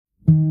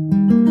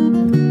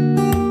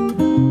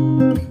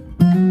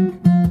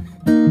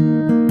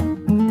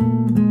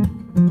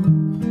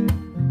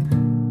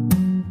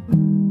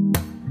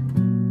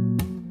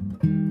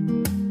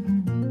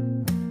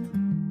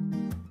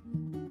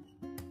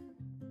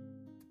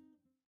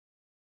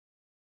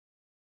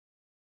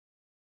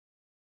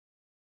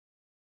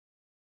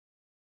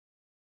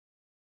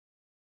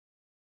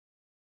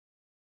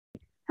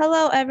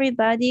Hello,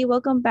 everybody.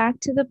 Welcome back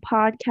to the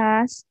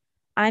podcast.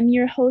 I'm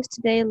your host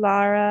today,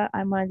 Lara.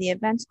 I'm one of the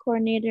events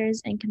coordinators,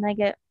 and can I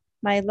get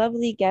my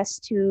lovely guests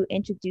to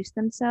introduce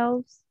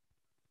themselves?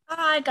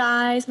 Hi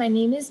guys, my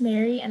name is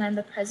Mary and I'm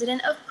the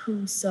president of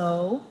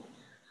PUSO.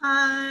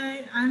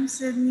 Hi, I'm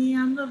Sydney.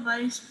 I'm the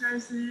vice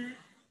president.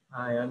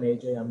 Hi, I'm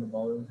AJ. I'm the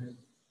ballroom head.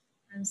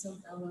 I'm Sobella.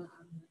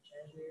 I'm the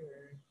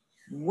treasurer.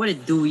 What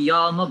it do,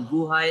 y'all?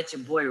 Mabuhay, it's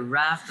your boy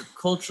Raph, the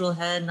cultural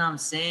head, know what I'm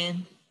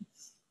saying?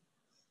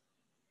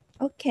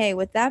 Okay,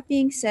 with that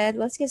being said,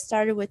 let's get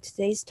started with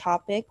today's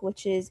topic,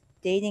 which is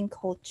dating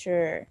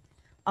culture.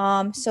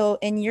 So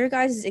in your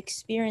guys'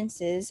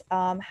 experiences,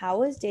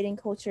 how is dating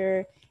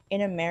culture in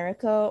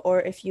America,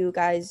 or if you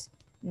guys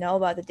know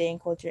about the dating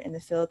culture in the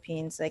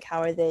Philippines, like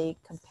how are they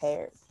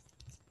compared?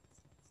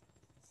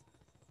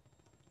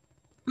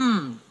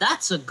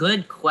 That's a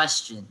good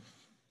question.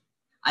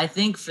 I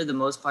think for the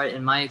most part,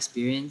 in my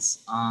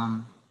experience,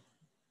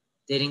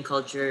 dating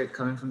culture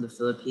coming from the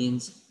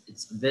Philippines,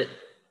 it's a bit,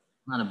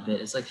 not a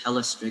bit, it's like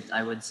hella strict,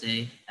 I would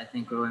say. I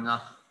think growing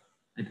up,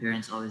 my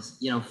parents always,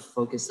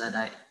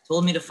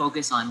 told me to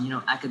focus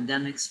on,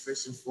 academics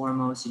first and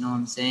foremost, you know what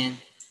I'm saying?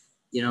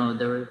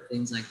 There were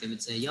things like they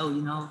would say, yo,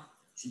 you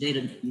should date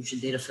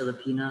a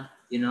Filipina,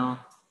 keep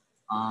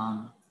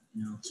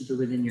it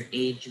within your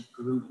age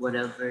group,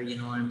 whatever, you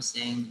know what I'm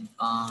saying?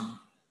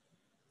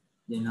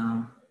 You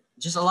know,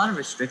 just a lot of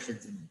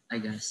restrictions, I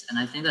guess. And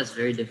I think that's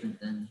very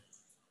different than,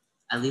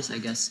 at least I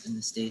guess in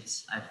the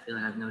States, I feel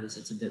like I've noticed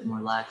it's a bit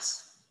more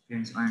lax.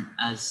 Parents aren't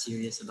as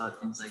serious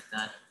about things like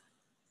that.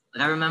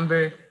 Like I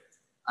remember,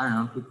 I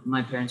don't know,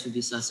 my parents would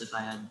be sus if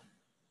I had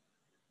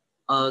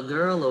a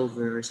girl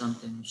over or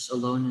something, just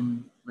alone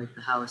in like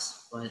the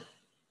house. But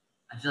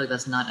I feel like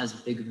that's not as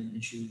big of an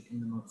issue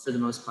for the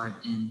most part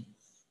in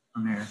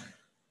America.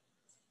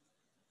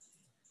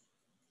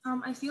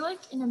 I feel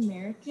like in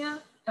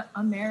America,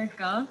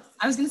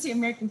 I was gonna say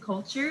American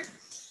culture.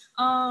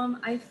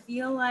 I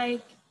feel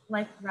like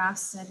Raph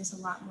said, is a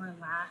lot more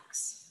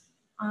lax.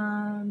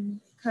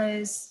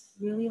 Because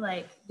really,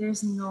 like,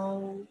 there's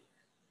no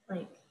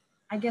like,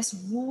 I guess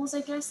rules. I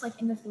guess like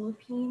in the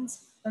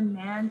Philippines, the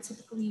man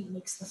typically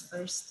makes the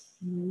first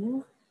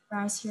move,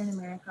 whereas here in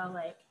America,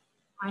 like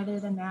either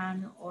the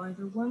man or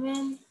the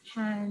woman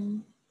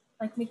can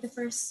like make the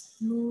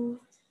first move.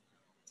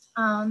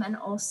 And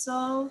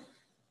also,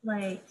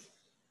 like,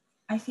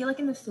 I feel like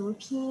in the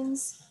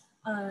Philippines,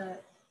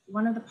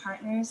 one of the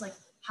partners like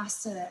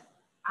has to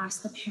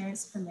ask the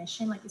parents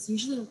permission. Like it's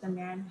usually like the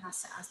man who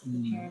has to ask like,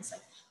 the parents,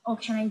 like, "Oh,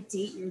 can I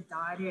date your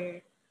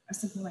daughter?" or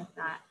something like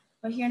that.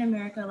 But here in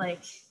America,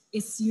 like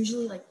it's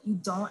usually like you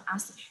don't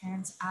ask the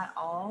parents at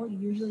all. You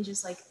usually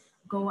just like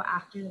go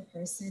after the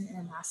person, and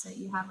then that's it.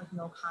 You have like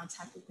no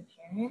contact with the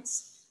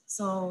parents.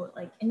 So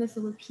like in the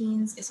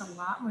Philippines, it's a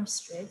lot more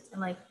strict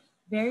and like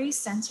very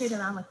centered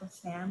around like the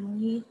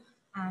family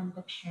and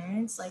the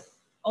parents. Like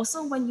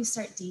also when you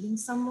start dating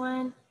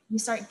someone, you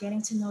start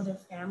getting to know their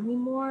family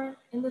more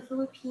in the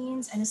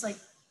Philippines, and it's like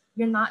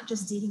you're not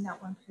just dating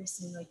that one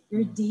person, like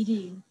you're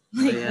dating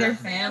like their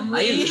family.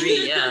 I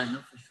agree, yeah,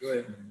 no, for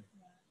sure.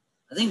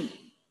 I think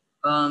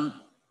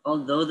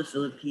although the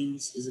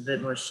Philippines is a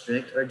bit more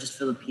strict, or just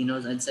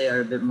Filipinos, I'd say,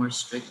 are a bit more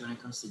strict when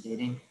it comes to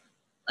dating.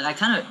 Like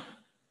I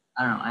don't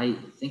know, I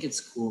think it's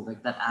cool,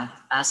 like that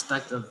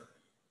aspect of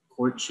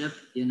courtship,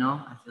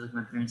 I feel like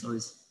my parents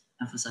always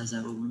emphasize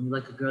that when you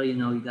like a girl, you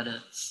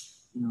gotta,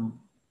 you know,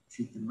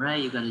 treat them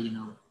right, you gotta,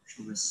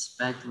 show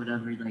respect,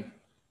 whatever. Like,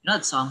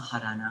 that song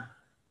Harana,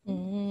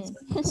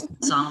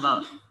 song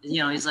about,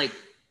 he's like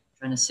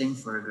trying to sing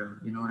for a girl,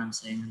 you know what I'm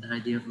saying? And that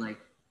idea of like,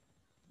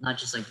 not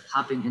just like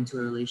hopping into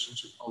a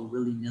relationship all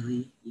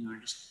willy-nilly,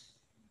 just,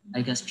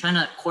 I guess, trying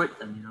to court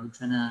them,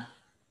 trying to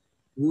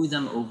woo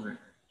them over.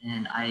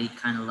 And I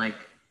kind of like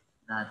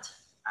that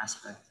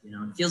aspect,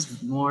 it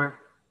feels more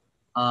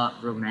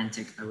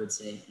romantic, I would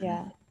say.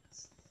 Yeah.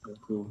 So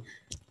cool.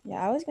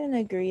 Yeah, I was gonna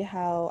agree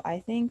how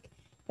I think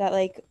that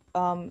like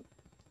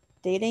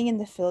dating in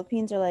the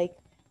Philippines, or like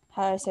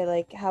how I say,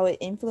 like how it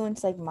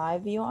influenced like my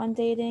view on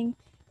dating,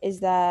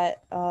 is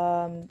that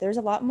there's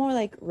a lot more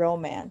like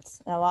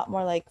romance and a lot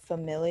more like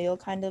familial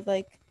kind of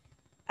like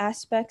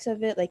aspects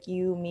of it. Like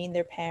you meet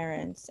their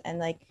parents, and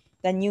like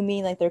then you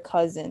meet like their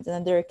cousins and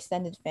then their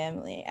extended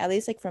family. At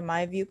least like from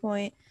my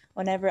viewpoint,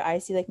 whenever I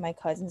see like my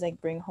cousins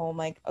like bring home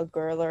like a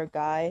girl or a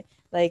guy,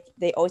 like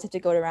they always have to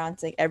go around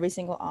to like every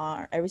single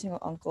aunt, every single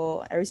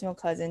uncle, every single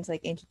cousin to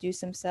like introduce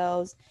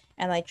themselves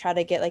and like try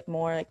to get like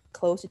more like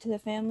closer to the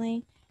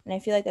family. And I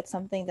feel like that's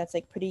something that's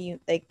like pretty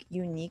like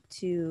unique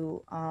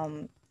to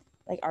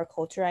like our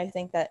culture. I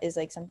think that is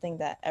like something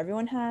that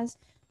everyone has,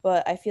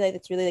 but I feel like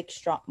it's really like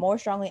more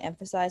strongly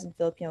emphasized in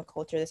Filipino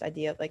culture, this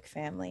idea of like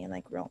family and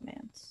like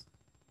romance.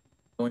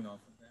 Going off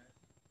of that,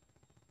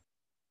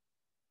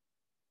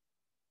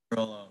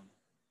 girl,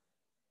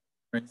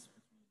 difference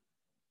between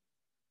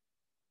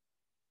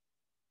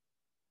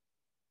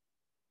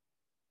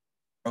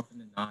more often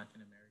than not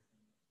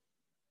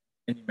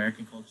in the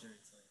American culture,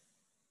 it's like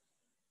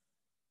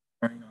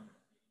starting on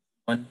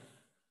one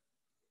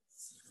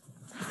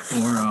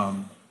or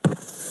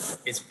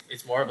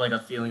it's more of like a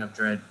feeling of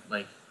dread.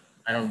 Like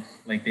I don't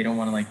like they don't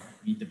want to like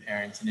meet the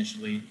parents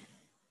initially.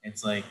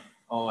 It's like,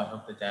 oh, I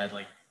hope the dad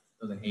like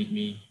doesn't hate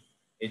me.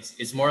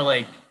 It's more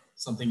like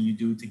something you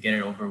do to get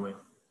it over with,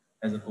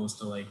 as opposed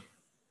to like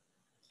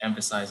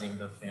emphasizing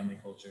the family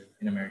culture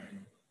in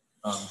American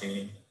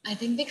dating. I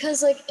think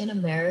because like in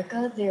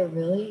America, they're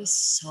really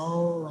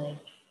so like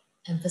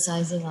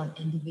emphasizing on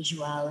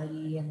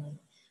individuality and like,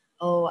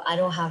 oh, I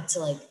don't have to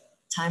like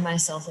tie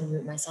myself and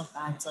root myself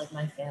back to like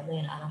my family,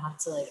 and I don't have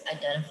to like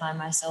identify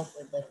myself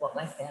with like what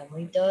my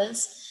family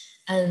does.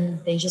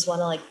 And they just want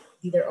to like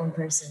be their own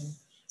person.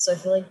 So I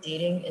feel like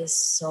dating is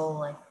so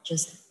like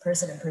just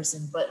person to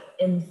person. But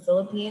in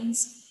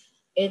Philippines,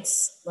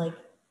 it's like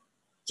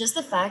just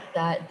the fact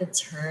that the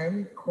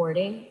term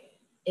courting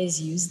is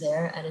used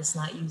there and it's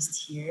not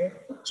used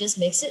here just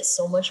makes it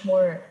so much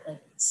more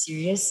like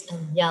serious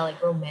and yeah,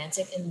 like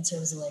romantic in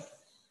terms of like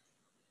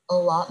a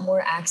lot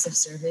more acts of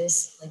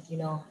service, like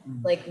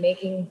like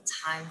making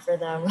time for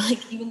them,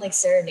 like even like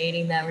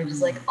serenading them, or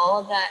just like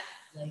all that,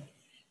 like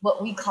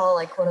what we call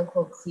like quote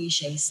unquote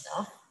cliche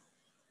stuff.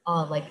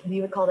 Like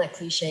we would call that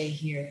cliche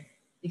here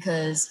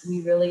because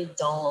we really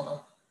don't.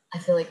 Like, I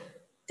feel like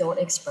don't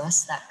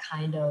express that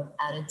kind of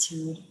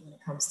attitude when it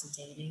comes to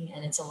dating,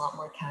 and it's a lot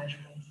more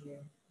casual here.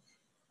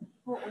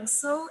 Well,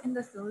 also in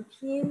the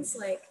Philippines,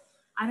 like,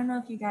 I don't know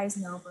if you guys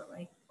know, but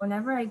like,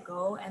 whenever I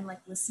go and like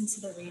listen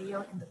to the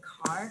radio in the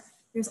car,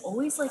 there's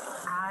always like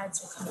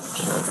ads or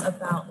commercials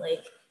about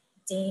like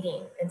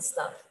dating and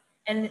stuff.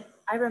 And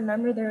I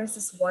remember there was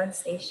this one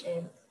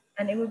station,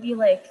 and it would be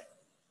like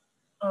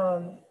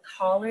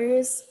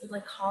callers would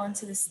like call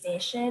into the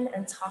station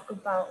and talk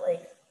about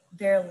like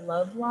their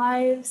love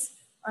lives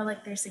or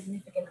like their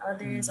significant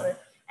others or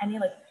any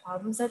like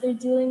problems that they're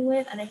dealing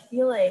with. And I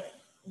feel like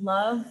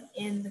love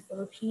in the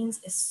Philippines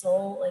is so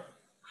like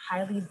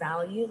highly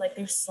valued. Like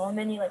there's so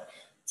many like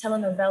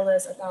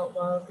telenovelas about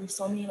love. There's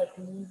so many like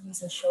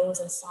movies and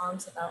shows and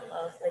songs about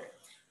love. Like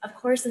of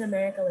course in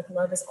America like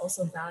love is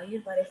also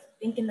valued, but I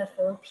think in the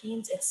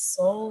Philippines it's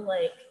so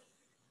like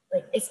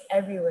it's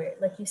everywhere,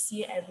 like you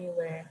see it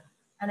everywhere.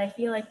 And I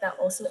feel like that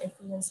also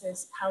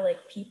influences how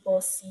like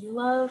people see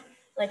love.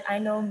 Like I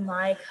know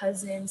my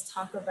cousins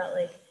talk about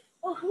like,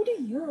 oh, who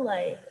do you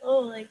like, oh,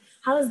 like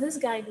how's this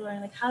guy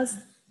going, like how's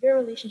your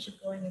relationship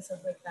going and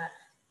stuff like that.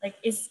 Like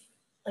it's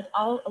like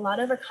a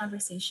lot of our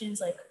conversations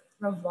like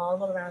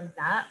revolve around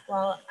that,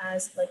 while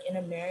as like in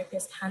America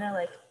it's kind of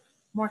like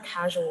more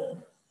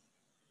casual.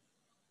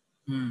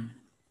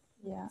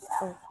 Yeah.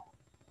 Oh,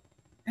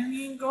 I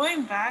mean,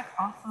 going back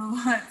off of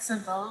what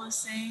Sabella was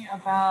saying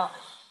about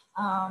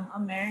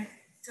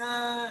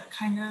America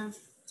kind of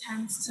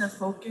tends to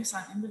focus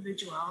on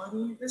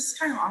individuality. This is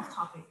kind of off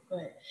topic,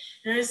 but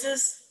there's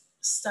this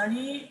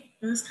study,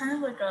 it was kind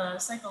of like a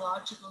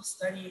psychological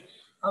study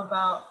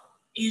about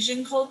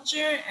Asian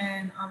culture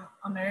and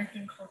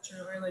American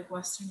culture, or like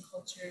Western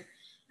culture,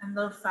 and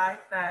the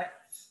fact that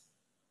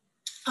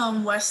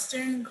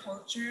Western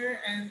culture,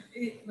 and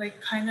it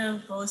like kind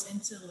of goes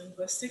into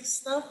linguistic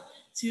stuff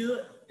too.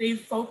 They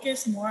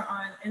focus more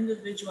on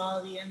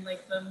individuality and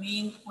like the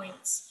main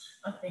points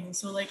of things.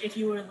 So like if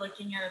you were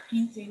looking at a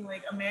painting,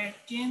 like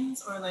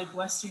Americans or like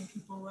Western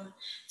people would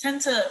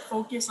tend to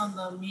focus on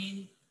the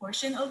main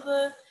portion of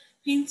the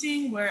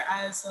painting,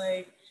 whereas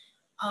like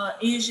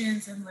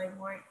Asians and like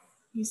more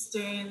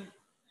Eastern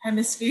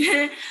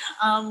hemisphere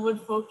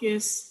would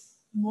focus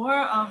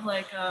more of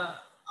like a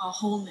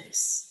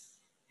wholeness,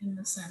 in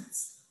the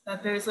sense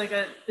that there's like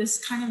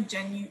this kind of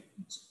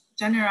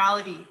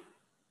generality,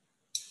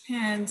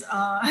 and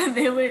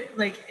they would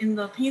like in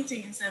the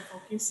painting, instead of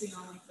focusing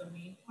on like the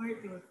main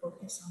part, they would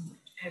focus on like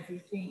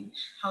everything,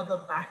 how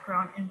the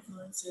background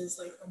influences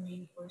like the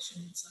main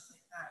portion and stuff like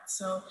that.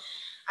 So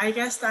I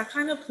guess that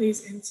kind of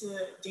plays into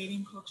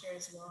dating culture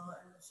as well,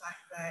 and the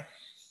fact that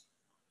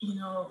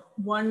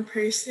one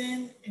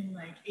person in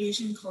like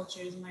Asian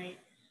cultures might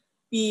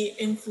be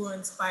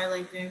influenced by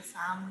like their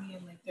family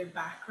and like their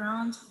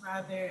background,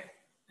 rather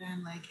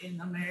than like in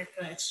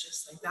America, it's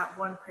just like that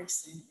one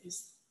person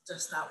is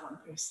just that one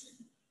person.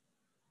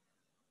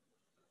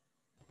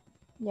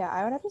 yeah,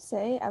 I would have to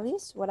say, at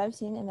least what I've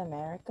seen in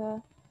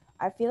America,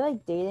 I feel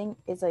like dating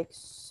is like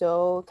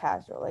so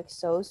casual, like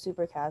so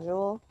super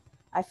casual.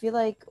 I feel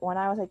like when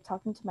I was like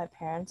talking to my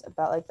parents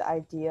about like the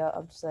idea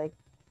of just like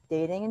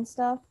dating and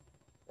stuff,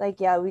 like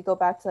yeah, we go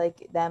back to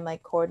like them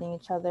like courting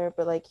each other,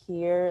 but like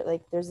here,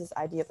 like there's this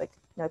idea of like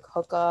like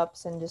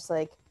hookups and just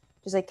like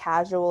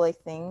casual like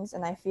things,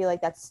 and I feel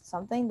like that's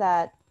something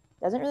that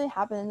doesn't really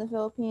happen in the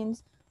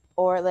Philippines,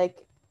 or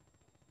like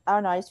I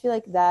don't know. I just feel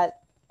like that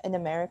in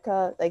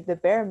America, like the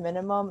bare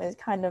minimum is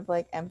kind of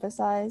like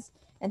emphasized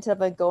instead of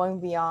like going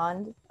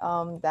beyond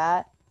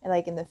that, and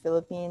like in the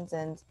Philippines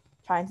and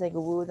trying to like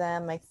woo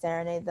them, like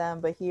serenade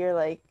them. But here,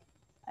 like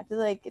I feel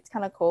like it's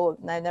kind of cold,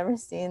 and I've never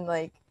seen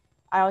like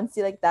I don't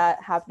see like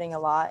that happening a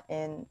lot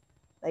in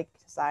like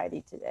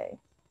society today.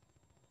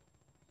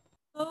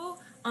 So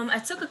I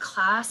took a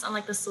class on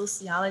like the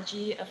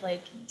sociology of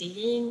like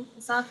dating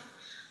and stuff.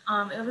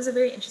 It was a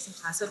very interesting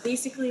class. So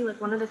basically, like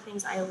one of the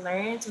things I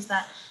learned was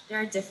that there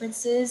are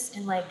differences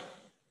in like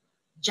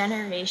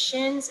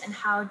generations and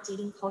how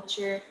dating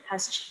culture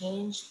has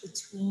changed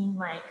between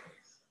like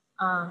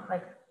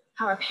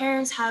how our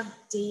parents have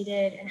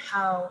dated and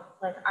how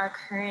like our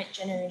current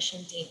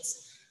generation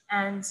dates.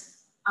 And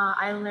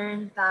I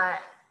learned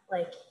that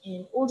like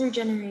in older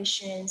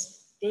generations,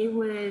 they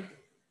would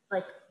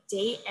like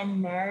date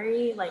and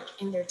marry like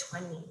in their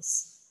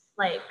 20s.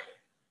 Like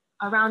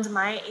around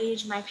my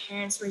age, my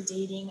parents were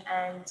dating,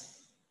 and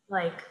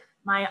like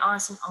my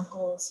aunts and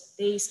uncles,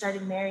 they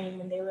started marrying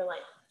when they were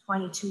like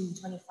 22,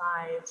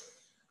 25.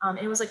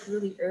 It was like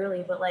really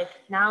early, but like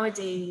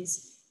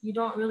nowadays, you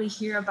don't really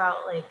hear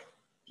about like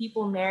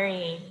people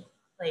marrying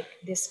like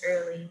this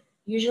early.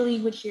 Usually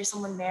you would hear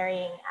someone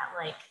marrying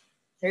at like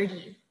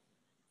 30,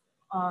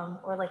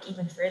 or like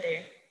even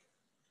further.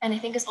 And I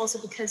think it's also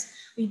because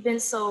we've been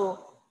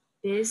so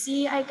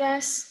busy, I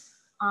guess,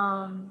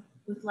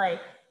 with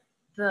like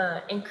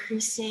the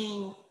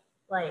increasing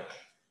like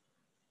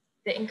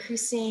the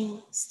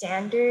increasing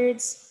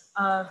standards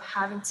of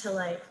having to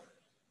like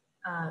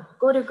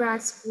go to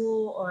grad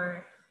school,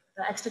 or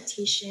the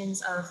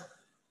expectations of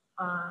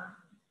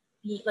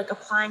be like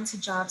applying to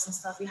jobs and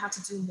stuff. We have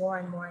to do more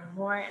and more and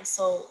more, and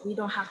so we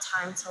don't have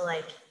time to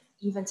like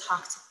even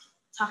talk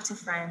to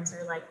friends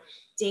or like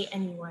date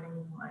anyone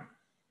anymore.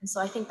 And so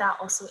I think that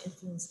also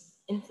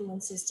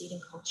influences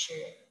dating culture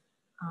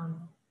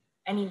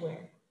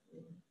anywhere.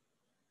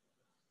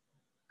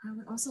 I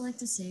would also like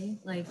to say,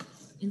 like,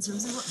 in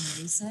terms of what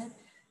Mary said,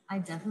 I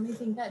definitely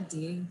think that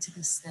dating took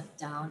a step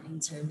down in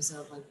terms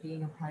of like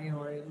being a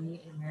priority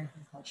in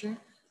American culture,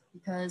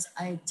 because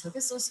I took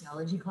a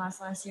sociology class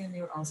last year and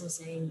they were also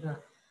saying the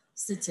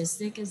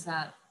statistic is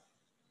that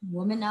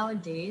women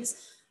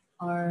nowadays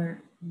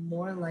are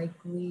more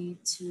likely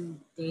to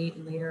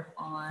date later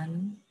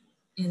on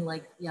in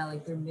like, yeah,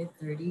 like their mid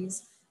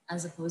 30s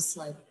as opposed to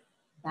like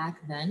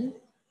back then,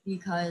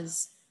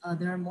 because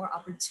there are more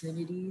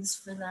opportunities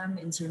for them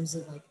in terms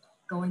of like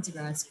going to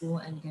grad school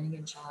and getting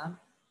a job.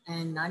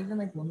 And not even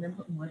like women,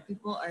 but more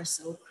people are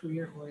so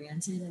career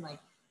oriented and like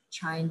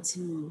trying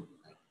to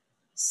like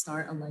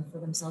start a life for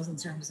themselves in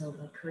terms of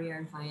like career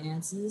and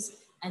finances.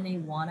 And they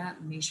want to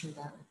make sure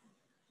that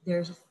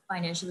they're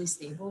financially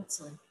stable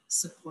to like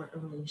support a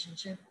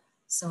relationship.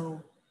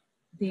 So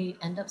they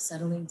end up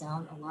settling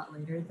down a lot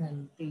later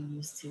than they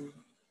used to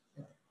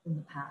in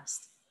the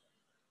past.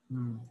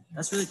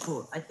 That's really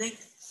cool. I think,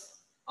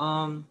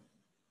 I don't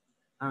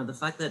know, the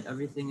fact that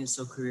everything is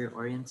so career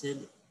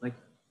oriented, like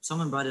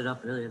someone brought it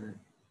up earlier, that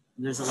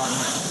there's a lot more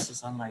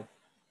emphasis on like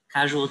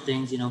casual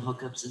things,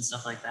 hookups and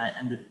stuff like that.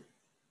 And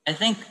I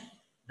think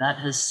that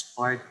has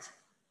sparked,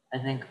 I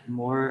think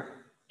more,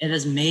 it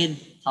has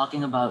made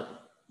talking about,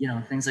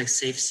 things like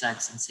safe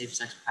sex and safe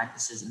sex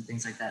practices and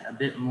things like that a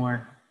bit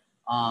more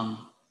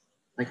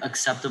like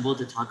acceptable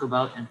to talk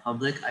about in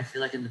public. I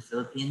feel like in the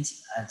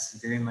Philippines, that's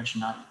very much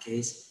not the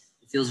case.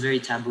 It feels very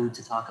taboo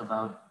to talk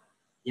about,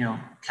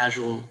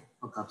 casual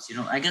hookups.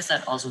 I guess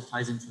that also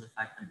ties into the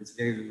fact that it's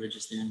very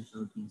religious there in the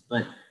Philippines.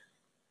 But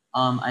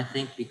I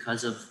think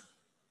because of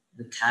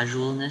the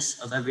casualness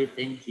of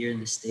everything here in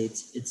the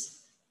States,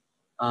 it's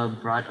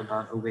brought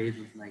about a wave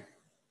of like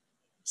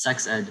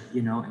sex ed,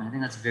 and I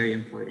think that's very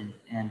important.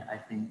 And I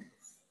think,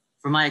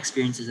 from my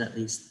experiences at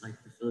least, like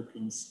the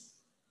Philippines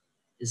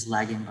is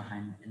lagging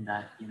behind in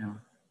that.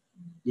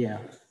 Yeah.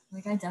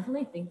 Like I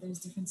definitely think there's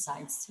different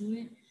sides to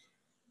it.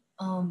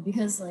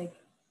 Because like,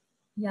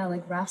 yeah,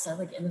 like Raph said,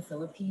 like in the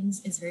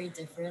Philippines, it's very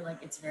different.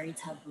 Like it's very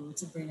taboo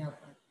to bring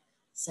up like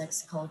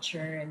sex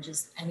culture and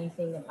just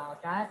anything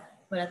about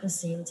that. But at the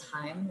same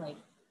time, like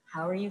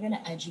how are you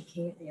gonna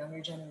educate the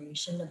younger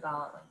generation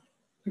about like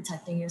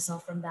protecting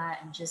yourself from that?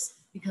 And just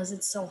because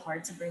it's so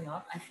hard to bring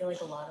up, I feel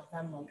like a lot of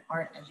them like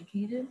aren't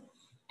educated.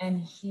 And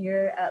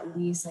here at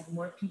least like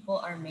more people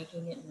are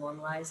making it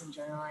normalized and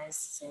generalized,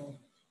 saying,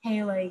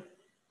 hey, like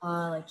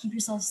keep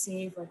yourself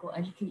safe, like we'll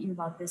educate you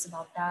about this,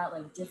 about that,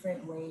 like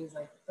different ways,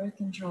 like birth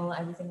control,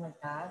 everything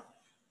like that.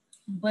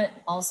 But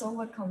also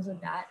what comes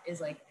with that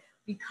is like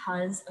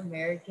because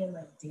American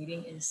like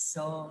dating is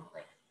so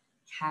like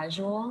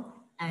casual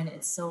and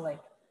it's so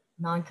like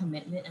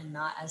non-commitment and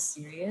not as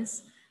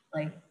serious,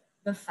 like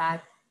the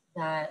fact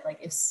that like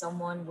if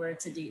someone were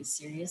to date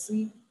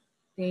seriously,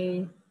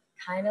 they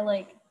kind of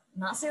like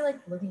not say like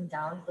looking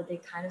down, but they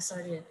kind of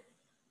started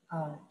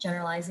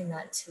generalizing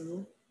that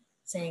too,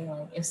 saying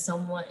like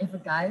if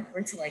a guy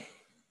were to like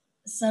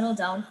settle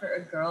down for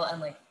a girl and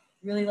like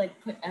really like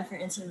put effort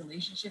into a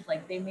relationship,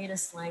 like they made a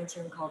slang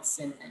term called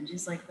simp, and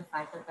just like the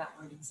fact that that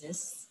word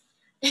exists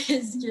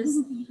is just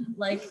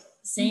like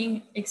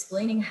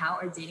explaining how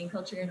our dating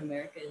culture in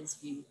America is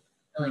viewed.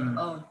 Like,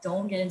 oh,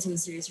 don't get into a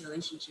serious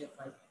relationship.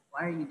 Like,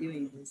 why are you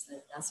doing this?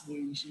 That's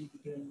weird. You shouldn't be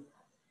doing that.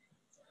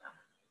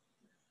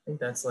 I think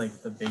that's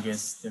like the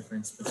biggest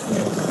difference between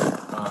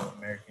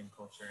American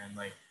culture and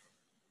like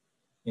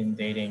in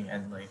dating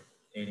and like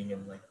dating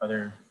in like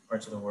other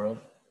parts of the world.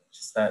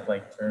 Just that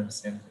like term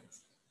simp.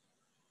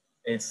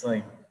 It's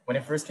like when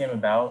it first came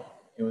about,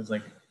 it was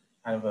like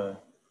kind of a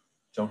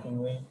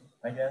jokingly,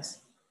 I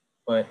guess.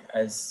 But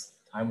as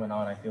time went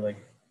on, I feel like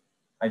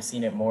I've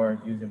seen it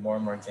more, used in more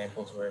and more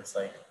examples where it's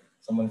like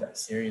someone got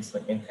serious,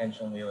 like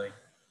intentionally, like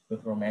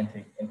with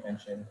romantic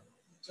intention,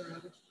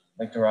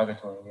 like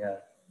derogatory, yeah.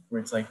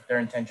 Where it's like their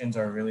intentions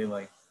are really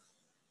like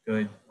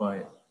good,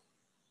 but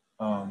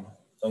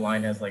the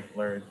line has like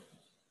blurred.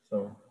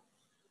 So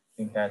I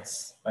think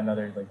that's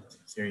another like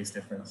serious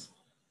difference.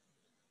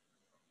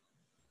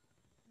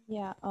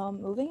 Yeah,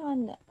 moving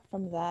on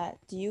from that,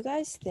 do you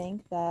guys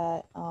think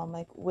that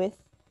like with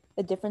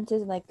the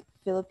differences in like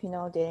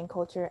Filipino dating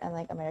culture and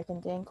like American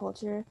dating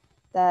culture,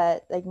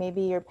 that like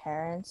maybe your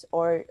parents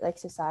or like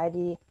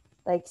society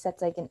like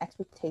sets like an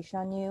expectation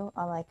on you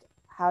on like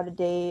how to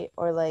date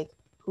or like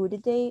who to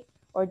date,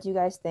 or do you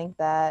guys think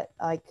that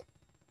like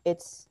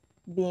it's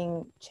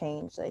being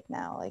changed like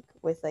now like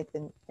with like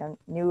the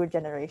newer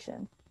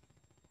generation?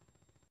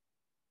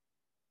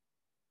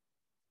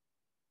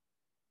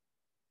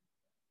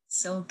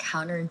 So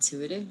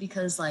counterintuitive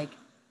because like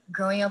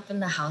growing up in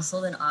the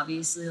household and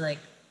obviously like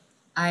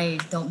I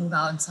don't move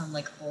out until I'm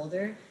like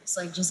older.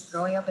 So like just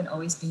growing up and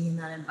always being in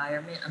that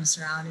environment, I'm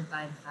surrounded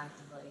by the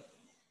fact of like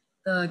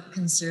the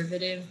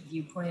conservative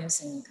viewpoint of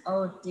saying like,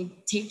 oh,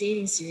 take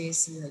dating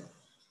seriously, like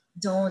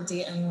don't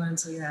date anyone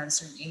until you're at a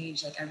certain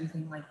age, like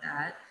everything like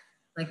that.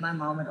 Like my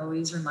mom would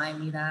always remind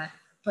me that.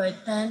 But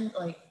then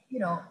like, you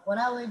know, when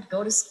I would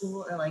go to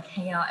school or like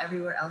hang out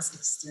everywhere else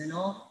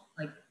external,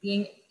 like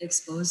being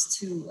exposed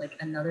to like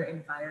another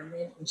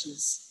environment, which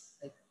is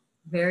like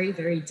very,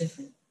 very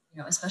different,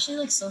 you know, especially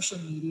like social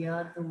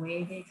media, the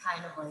way they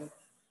kind of like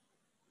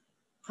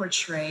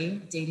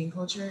portray dating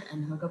culture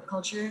and hookup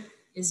culture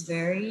is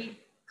very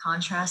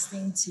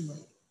contrasting to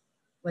like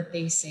what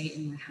they say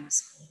in my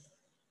household.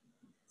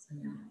 So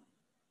yeah.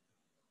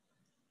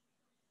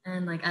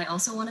 And like I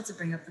also wanted to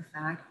bring up the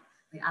fact,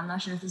 like I'm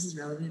not sure if this is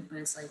relevant, but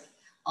it's like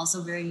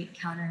also very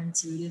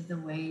counterintuitive the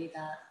way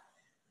that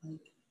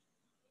like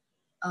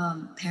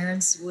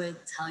parents would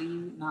tell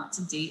you not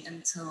to date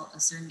until a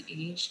certain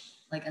age,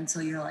 like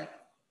until you're like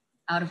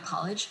out of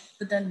college.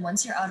 But then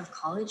once you're out of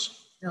college,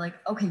 they're like,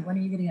 okay, when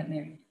are you gonna get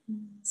married?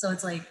 So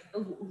it's like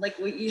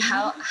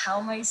how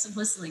am I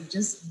supposed to like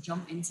just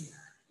jump into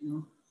that, you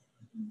know?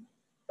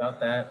 About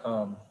that,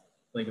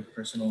 like a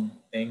personal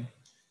thing,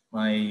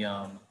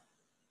 my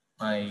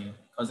my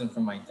cousin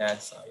from my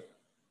dad's side,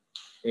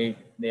 they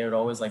would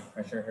always like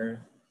pressure her,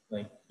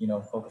 like, you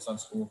know, focus on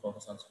school,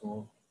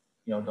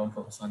 you know, don't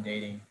focus on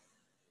dating.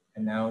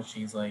 And now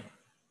she's like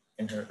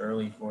in her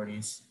early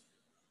 40s,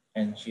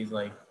 and she's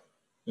like,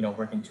 you know,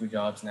 working two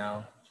jobs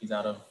now. She's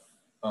out of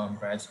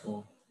grad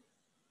school,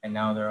 and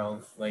now they're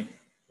all like,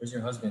 "Where's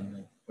your husband?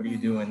 Like, what are you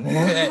doing?"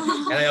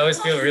 And I always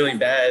feel really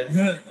bad.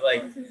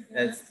 Like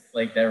that's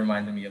like that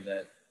reminded me of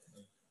that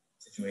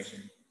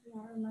situation.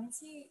 Yeah, it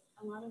reminds me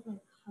a lot of my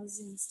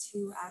cousins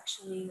too,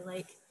 actually.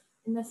 Like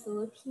in the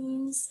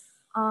Philippines,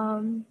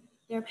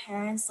 their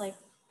parents like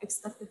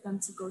expected them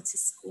to go to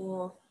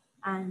school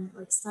and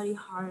like study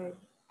hard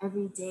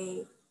every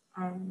day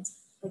and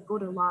like go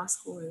to law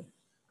school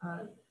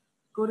or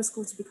go to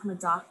school to become a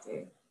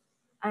doctor.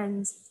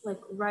 And like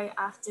right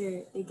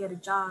after they get a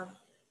job,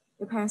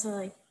 their parents are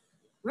like,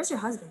 "Where's your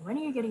husband? When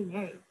are you getting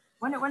married?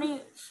 When am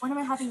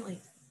I having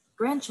like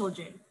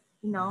grandchildren?"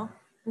 You know,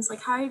 it's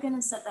like, how are you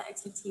gonna set that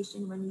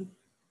expectation when you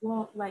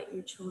won't let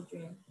your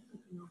children,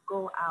 you know,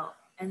 go out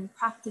and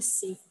practice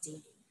safe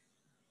dating?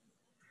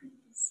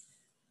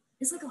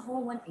 It's like a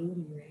whole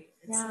 180, right?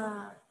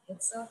 Yeah.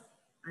 It's so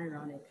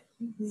ironic.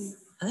 Mm-hmm.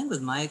 I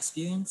think my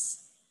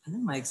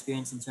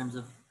experience in terms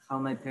of how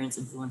my parents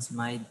influenced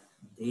my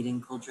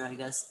dating culture, I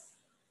guess,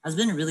 has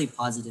been really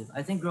positive.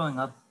 I think growing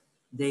up,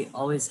 they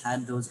always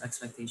had those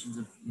expectations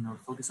of, you know,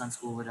 focus on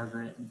school,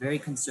 whatever, very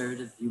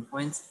conservative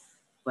viewpoints.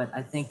 But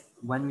I think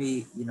when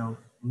we, you know,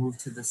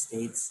 moved to the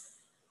States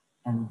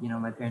and, you know,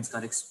 my parents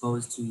got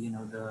exposed to, you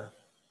know, the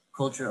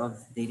culture of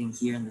dating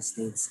here in the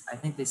States, I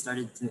think they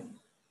started to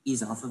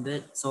ease off a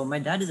bit. So my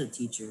dad is a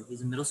teacher.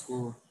 He's a middle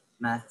school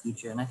math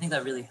teacher. And I think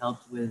that really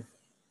helped with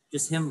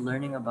just him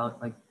learning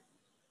about like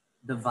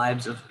the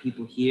vibes of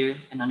people here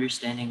and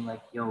understanding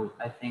like, yo,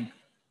 I think,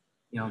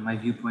 you know, my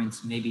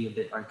viewpoints may be a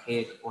bit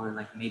archaic, or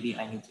like maybe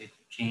I need to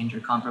change or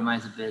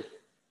compromise a bit.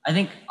 I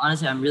think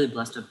honestly, I'm really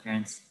blessed to have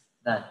parents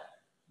that,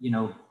 you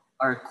know,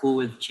 are cool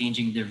with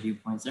changing their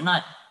viewpoints. They're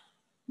not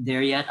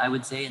there yet, I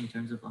would say, in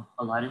terms of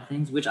a lot of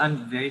things, which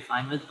I'm very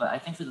fine with. But I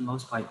think for the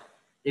most part,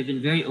 they've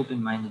been very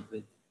open-minded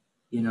with,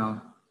 you know,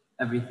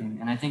 everything.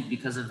 And I think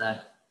because of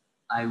that,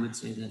 I would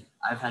say that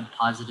I've had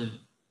positive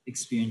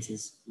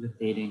experiences with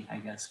dating, I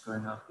guess,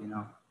 growing up, you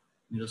know,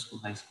 middle school,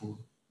 high school,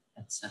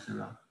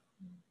 etc.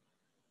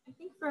 I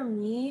think for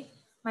me,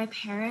 my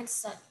parents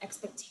set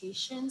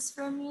expectations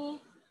for me.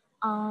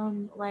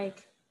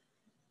 Like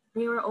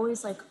they were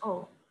always like,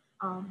 "Oh,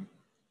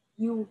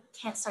 you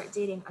can't start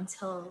dating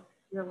until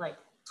you're like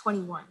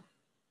 21."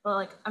 But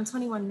like I'm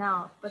 21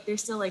 now, but they're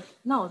still like,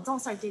 "No, don't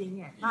start dating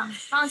yet. Not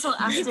until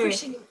after."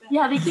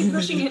 Yeah, they keep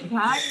pushing it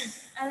back,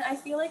 and I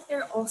feel like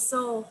they're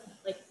also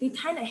like they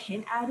kind of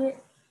hint at it.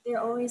 They're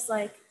always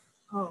like,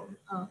 oh,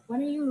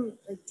 when are you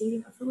like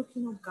dating a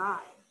Filipino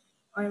guy?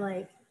 Or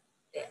like,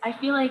 I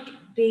feel like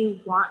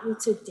they want me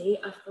to date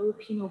a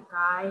Filipino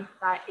guy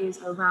that is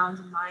around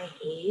my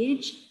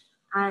age,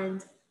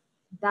 and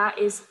that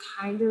is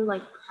kind of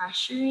like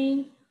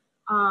pressuring.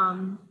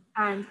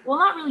 And well,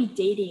 not really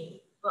dating,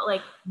 but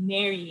like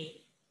marrying,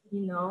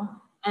 you know.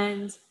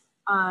 And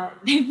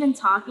they've been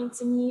talking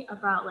to me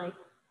about like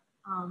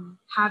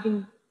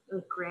having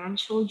like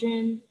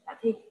grandchildren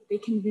that they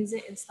can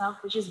visit and stuff,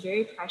 which is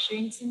very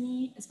pressuring to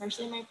me,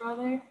 especially my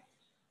brother.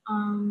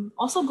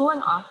 Also,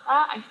 going off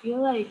that, I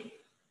feel like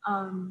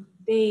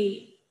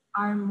they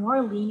are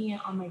more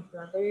lenient on my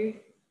brother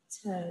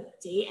to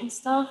date and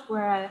stuff,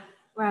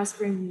 whereas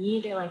for me,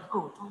 they're like,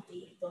 oh, don't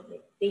date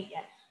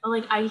yet. But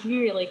like I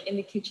hear like in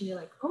the kitchen, they're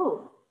like,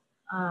 oh,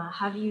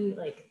 have you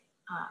like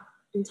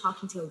been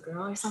talking to a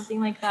girl or something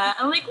like that?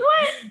 I'm like,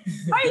 what?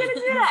 Why are you gonna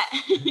do that?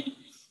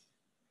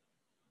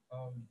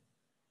 Um,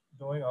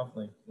 Going off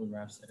like what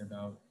Raph said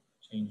about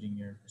changing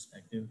your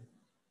perspective,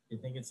 I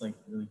think it's like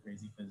really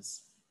crazy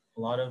because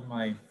a lot of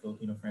my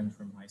Filipino friends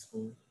from high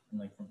school and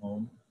like from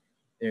home,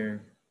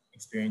 their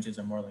experiences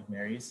are more like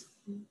Mary's.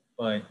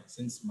 But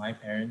since my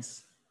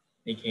parents,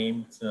 they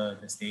came to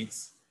the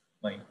States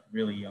like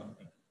really young,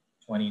 like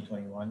 20,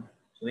 21.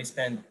 So they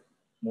spent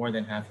more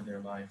than half of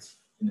their lives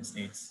in the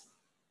States.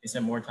 They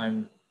spent more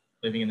time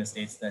living in the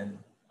States than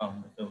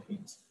the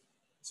Philippines.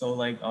 So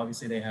like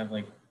obviously they have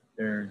like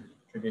their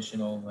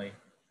traditional like,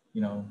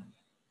 you know,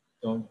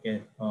 don't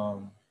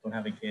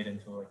have a kid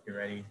until like you're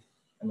ready,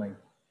 and like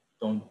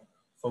don't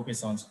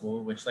focus on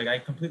school, which like I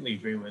completely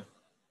agree with.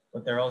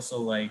 But they're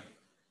also like,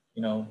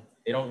 you know,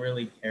 they don't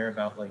really care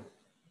about like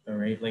the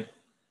rate, like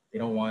they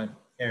don't want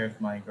care if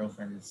my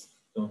girlfriend is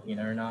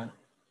Filipina or not,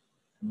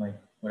 and like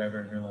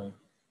whatever her like,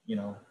 you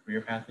know,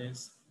 career path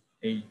is.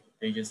 They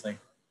just like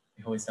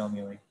they always tell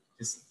me like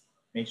just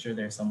make sure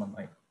there's someone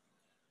like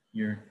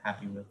you're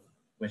happy with,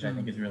 which I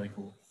think is really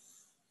cool.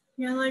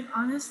 Yeah, like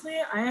honestly,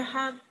 I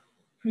had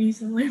pretty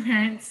similar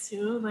parents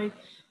too. Like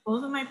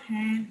both of my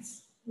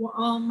parents,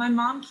 well, my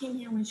mom came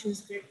here when she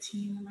was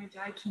 13, and my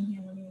dad came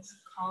here when he was in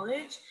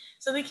college.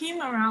 So they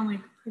came around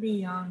like pretty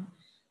young.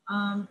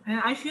 And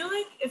I feel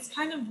like it's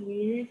kind of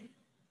weird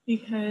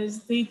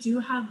because they do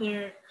have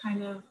their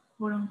kind of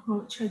quote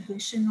unquote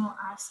traditional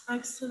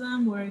aspects to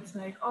them where it's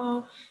like,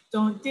 oh,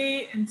 don't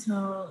date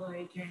until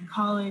like you're in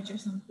college or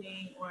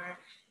something, or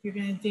you're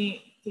gonna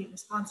date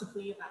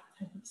responsibly, that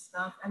type of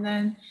stuff. And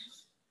then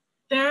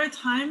there are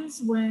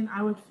times when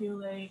I would feel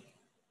like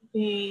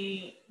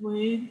they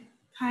would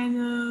kind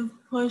of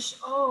push,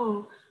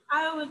 oh,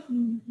 I would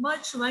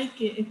much like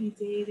it if you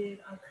dated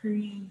a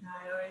Korean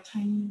guy or a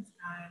Chinese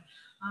guy.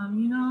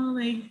 You know,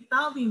 like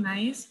that'll be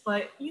nice,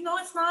 but you know,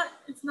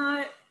 it's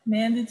not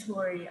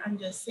mandatory. I'm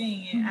just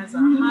saying it as a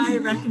high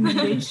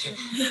recommendation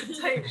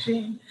type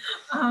thing.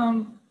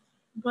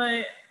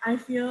 But I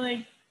feel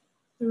like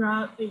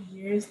throughout the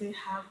years, they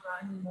have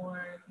gotten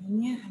more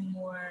lenient and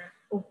more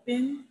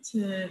open to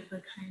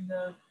the kind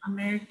of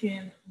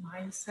American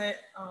mindset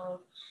of,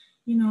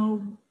 you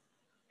know,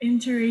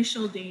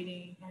 interracial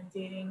dating and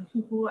dating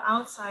people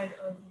outside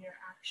of your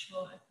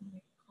actual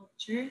ethnic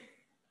culture,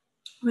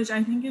 which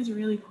I think is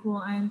really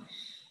cool. And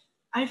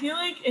I feel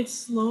like it's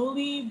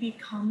slowly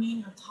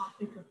becoming a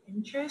topic of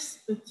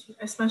interest,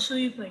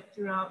 especially like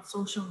throughout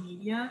social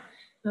media,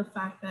 the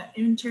fact that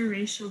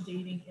interracial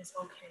dating is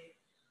okay.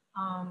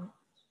 Um,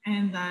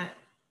 and that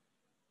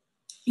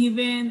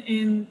even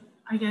in,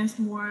 I guess,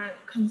 more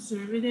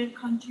conservative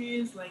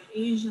countries like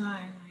Asia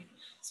and like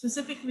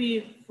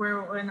specifically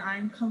where when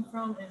I come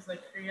from is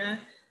like Korea,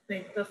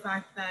 like the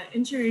fact that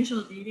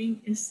interracial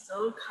dating is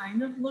still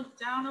kind of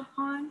looked down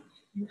upon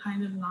and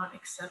kind of not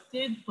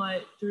accepted,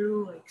 but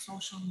through like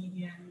social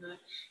media and the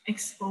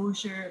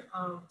exposure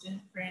of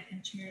different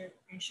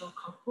interracial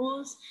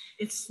couples,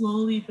 it's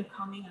slowly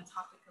becoming a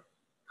topic of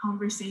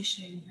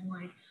conversation and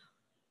like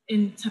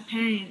into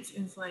parents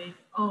is like,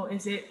 oh,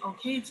 is it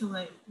okay to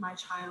let my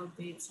child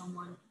date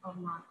someone of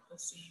not the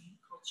same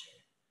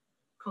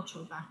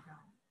cultural background?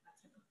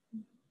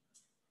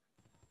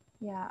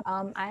 Yeah,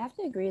 I have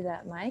to agree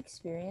that my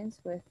experience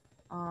with,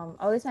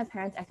 at least my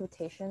parents'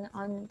 expectation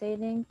on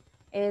dating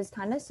is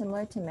kind of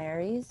similar to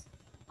Mary's.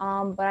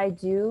 But I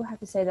do have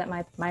to say that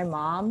my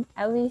mom,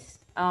 at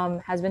least,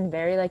 has been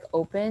very like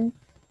open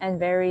and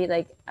very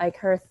like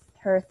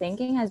her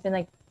thinking has been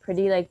like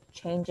pretty like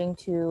changing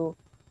to,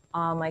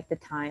 like the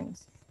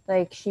times.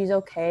 Like she's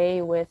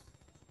okay with,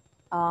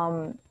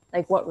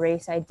 like what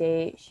race I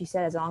date. She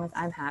said as long as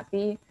I'm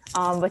happy.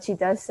 But she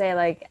does say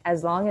like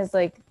as long as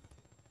like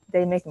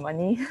they make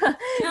money.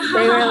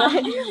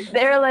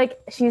 They were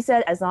like she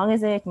said as long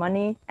as they make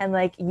money and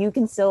like you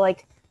can still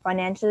like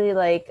financially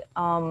like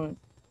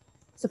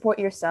support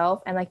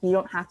yourself and like you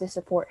don't have to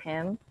support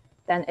him,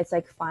 then it's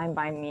like fine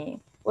by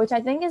me. Which I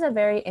think is a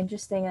very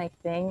interesting like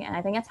thing, and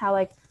I think that's how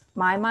like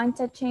my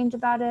mindset changed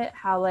about it.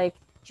 How like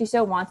she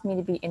still wants me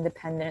to be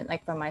independent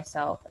like for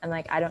myself, and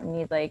like I don't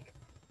need like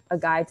a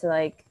guy to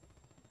like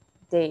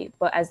date.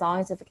 But as long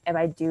as if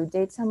I do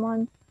date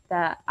someone,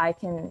 that I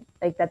can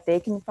like that they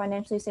can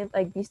financially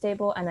be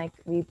stable, and like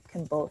we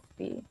can both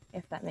be,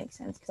 if that makes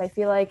sense. Because I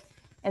feel like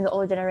in the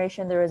older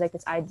generation there was like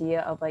this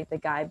idea of like the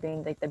guy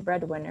being like the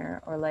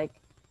breadwinner, or like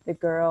the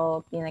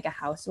girl being like a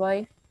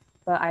housewife.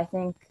 But I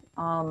think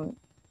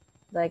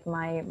like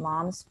my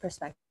mom's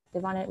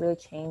perspective on it really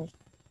changed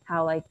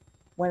how like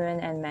women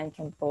and men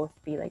can both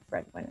be like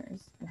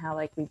breadwinners, and how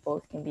like we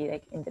both can be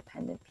like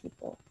independent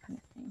people kind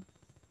of thing.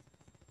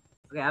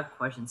 Okay, I have a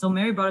question. So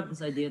Mary brought up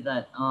this idea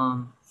that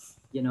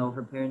you know,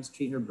 her parents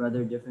treat her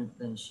brother different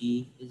than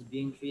she is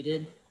being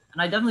treated.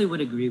 And I definitely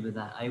would agree with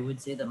that. I would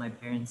say that my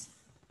parents,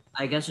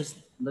 I guess just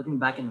looking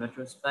back in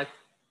retrospect,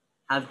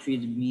 have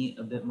treated me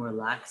a bit more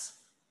lax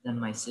than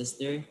my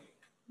sister.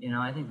 You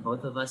know, I think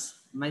both of us,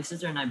 my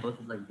sister and I both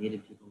have like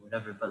dated people,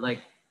 whatever, but like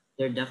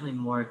they're definitely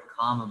more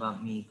calm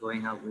about me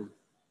going out with,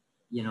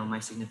 you know, my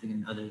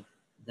significant other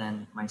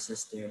than my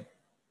sister.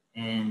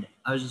 And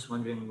I was just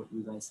wondering what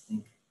you guys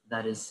think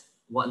that is,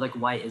 what, like,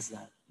 why is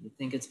that? You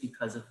think it's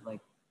because of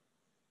like,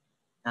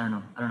 I don't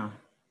know.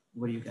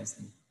 What do you guys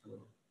think?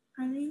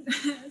 I mean,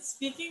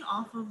 speaking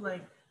off of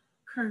like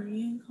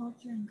Korean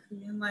culture and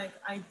Korean like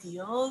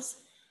ideals,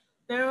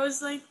 there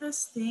was like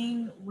this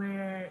thing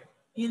where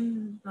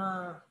in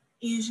the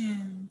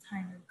Asian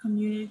kind of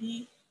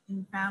community,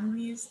 in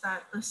families,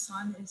 that the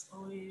son is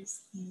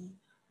always the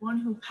one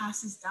who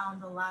passes down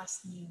the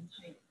last name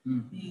type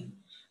thing.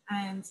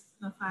 And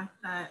the fact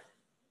that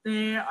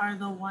they are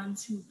the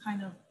ones who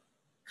kind of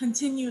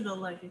continue the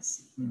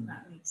legacy, if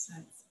that makes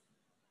sense.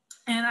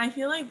 And I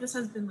feel like this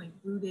has been like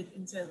rooted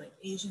into like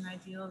Asian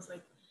ideals,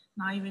 like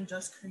not even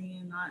just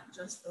Korean, not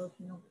just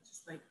Filipino, but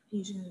just like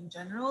Asian in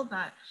general,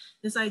 that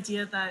this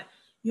idea that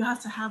you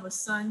have to have a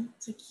son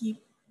to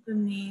keep the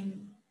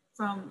name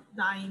from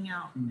dying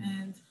out.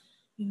 And,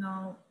 you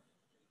know,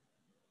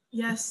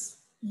 yes,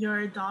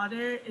 your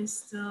daughter is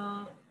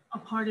still a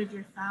part of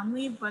your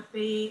family, but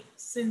they,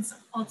 since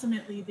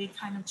ultimately they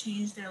kind of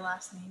changed their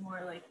last name,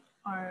 or like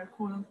are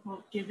quote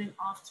unquote given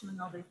off to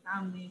another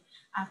family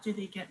after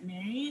they get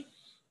married,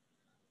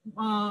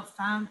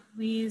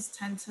 families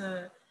tend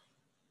to,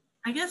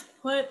 I guess,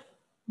 put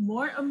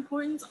more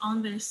importance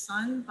on their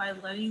son by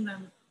letting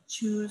them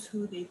choose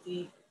who they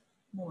date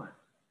more.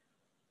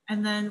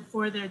 And then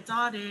for their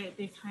daughter,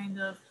 they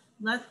kind of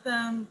let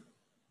them,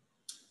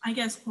 I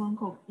guess, quote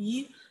unquote,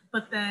 be,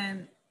 but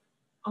then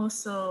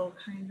also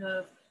kind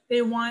of,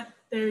 they want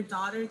their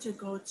daughter to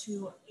go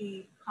to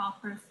a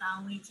proper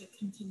family to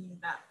continue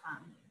that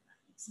family.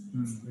 If that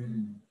makes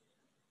sense.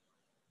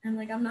 And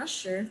like, I'm not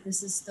sure if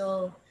this is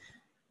still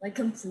like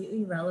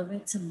completely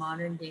relevant to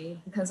modern day,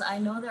 because I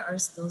know there are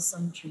still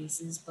some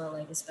traces, but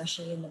like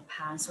especially in the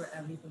past where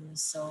everything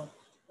was so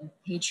like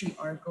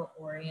patriarchal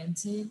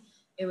oriented,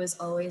 it was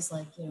always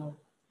like, you know,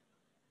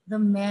 the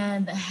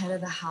man, the head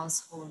of the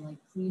household, like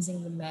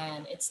pleasing the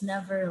man. It's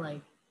never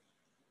like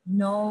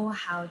know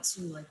how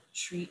to like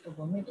treat a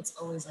woman. It's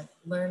always like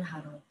learn how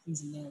to like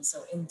please a man.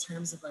 So in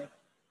terms of like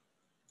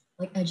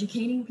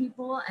educating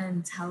people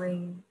and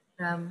telling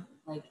them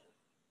like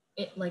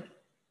it, like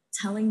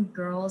telling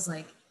girls,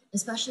 like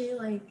especially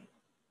like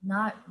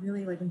not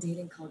really like in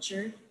dating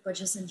culture, but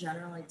just in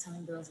general, like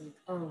telling girls like,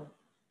 oh,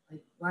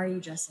 like why are you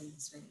dressing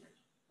this way? Like,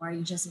 why are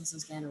you dressing so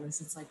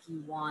scandalous? It's like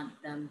you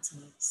want them to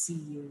like see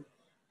you.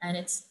 And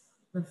it's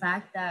the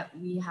fact that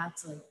we have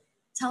to like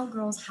tell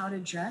girls how to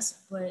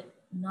dress, but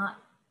not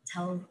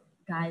tell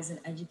guys and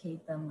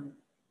educate them like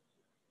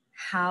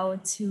how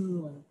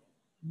to like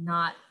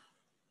not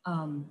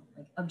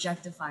like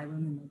objectify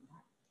women like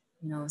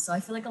that, you know. So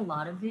I feel like a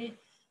lot of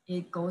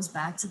it goes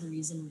back to the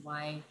reason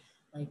why,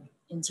 like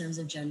in terms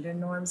of gender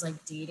norms,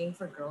 like dating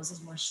for girls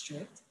is more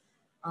strict,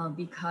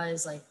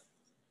 because like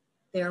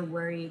they're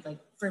worried. Like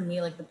for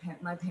me, like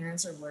my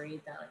parents are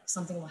worried that like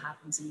something will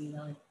happen to me,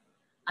 that like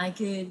I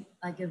could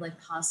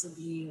like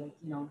possibly like,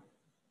 you know,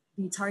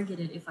 be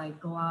targeted if I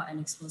go out and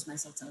expose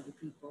myself to other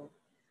people.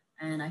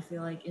 And I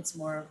feel like it's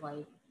more of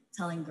like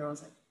telling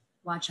girls like,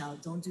 watch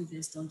out, don't do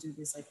this,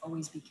 like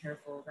always be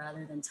careful,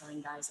 rather than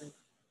telling guys like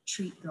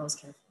treat girls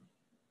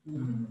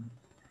carefully.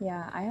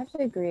 Yeah, I have to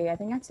agree. I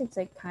think it's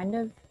like kind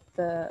of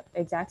the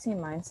exact same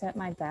mindset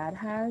my dad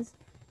has,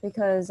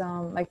 because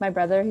like my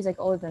brother, he's like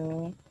older than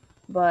me,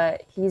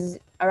 but he's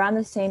around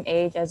the same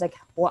age as like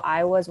what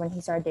I was when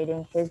he started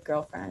dating his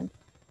girlfriend.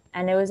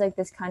 And it was like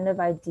this kind of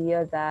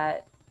idea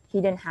that he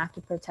didn't have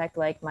to protect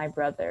like my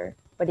brother,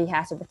 but he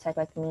has to protect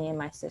like me and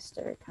my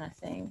sister kind of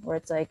thing, where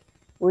it's like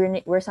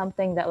we're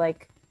something that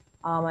like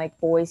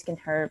boys can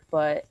hurt,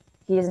 but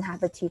he doesn't have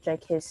to teach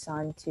like his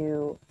son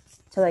to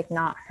like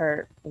not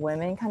hurt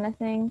women kind of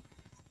thing.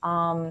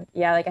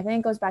 Yeah, like I think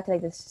it goes back to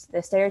like this the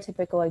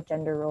stereotypical like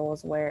gender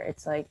roles where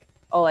it's like,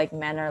 oh, like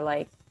men are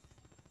like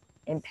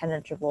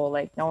impenetrable,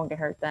 like no one can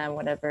hurt them,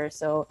 whatever.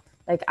 So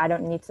like I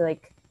don't need to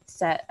like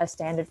set a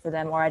standard for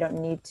them, or I don't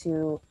need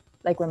to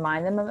like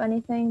remind them of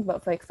anything.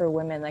 But like for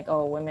women, like,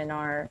 oh, women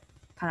are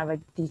kind of like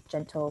these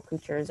gentle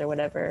creatures or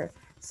whatever,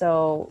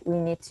 so we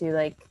need to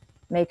like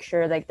make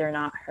sure like they're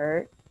not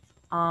hurt.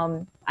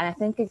 And I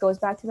think it goes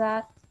back to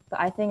that. But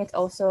I think it's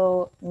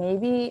also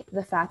maybe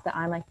the fact that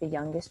I'm like the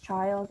youngest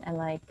child and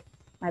like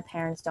my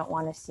parents don't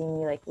want to see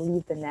me like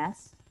leave the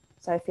nest.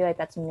 So I feel like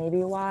that's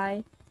maybe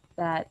why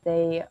that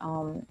they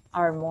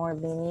are more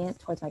lenient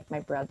towards like my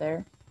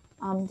brother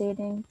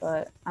dating.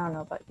 But I don't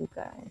know about you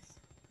guys.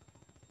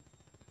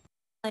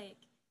 Like,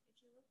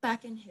 if you look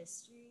back in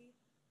history,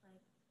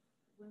 like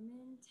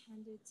women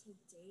tended to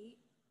date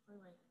for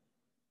like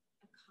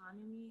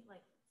economy,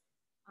 like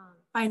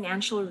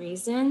financial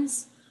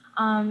reasons.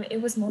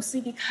 It was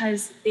mostly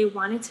because they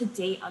wanted to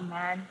date a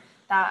man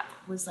that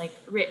was like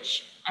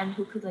rich and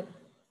who could like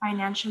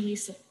financially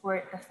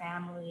support the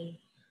family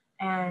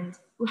and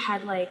who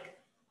had like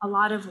a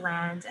lot of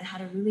land and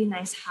had a really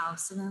nice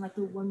house. And then like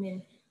the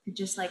woman could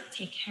just like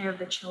take care of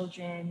the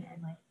children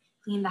and like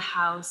clean the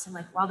house and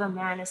like while the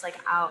man is like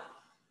out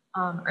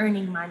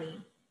earning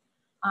money.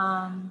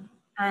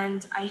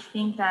 And I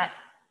think that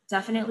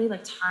definitely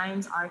like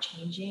times are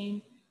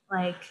changing.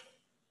 Like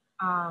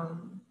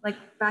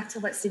back to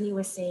what Sydney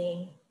was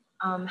saying,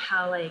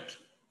 how like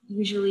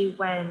usually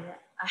when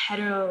a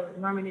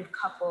heteronormative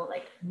couple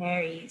like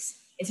marries,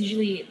 it's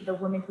usually the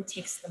woman who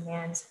takes the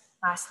man's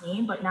last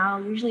name. But now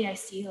usually I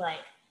see like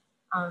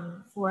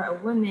for a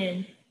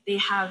woman, they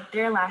have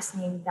their last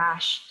name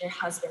dash their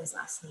husband's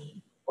last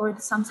name, or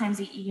sometimes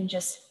they even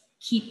just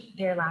keep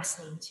their last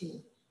name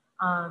too.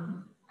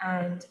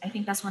 And I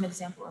think that's one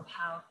example of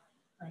how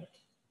like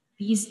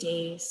these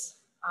days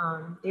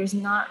there's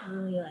not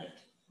really like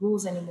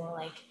rules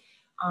anymore.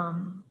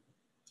 Um,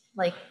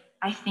 like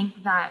I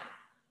think that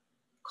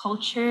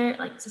culture,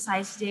 like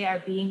society today, are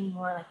being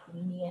more like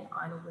lenient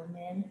on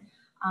women,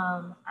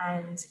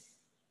 and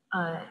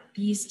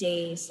these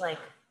days, like,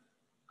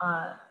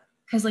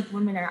 because like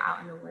women are out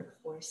in the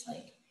workforce,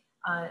 like,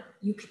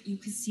 you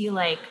could see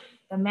like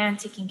the man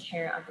taking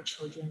care of the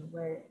children,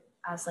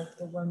 whereas like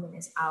the woman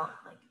is out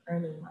like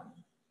earning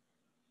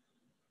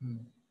money.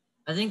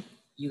 I think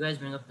you guys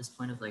bring up this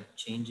point of like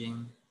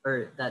changing,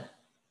 or that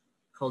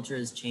culture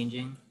is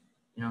changing,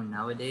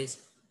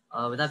 nowadays.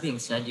 With that being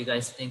said, you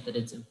guys think that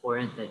it's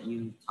important that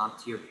you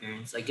talk to your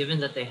parents, like given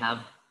that they have,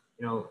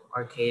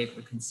 archaic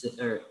or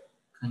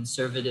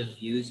conservative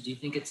views. Do you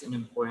think it's an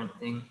important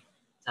thing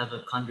to have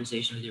a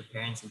conversation with your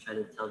parents and try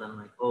to tell them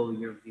like, oh,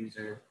 your views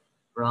are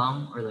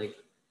wrong, or like,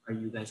 are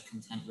you guys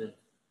content with,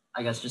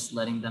 I guess, just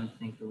letting them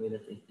think the way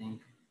that they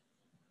think,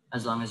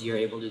 as long as you're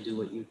able to do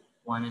what you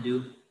want to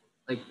do?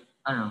 Like,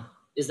 I don't know.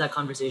 Is that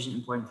conversation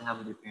important to have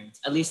with your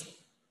parents, at least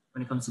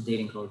when it comes to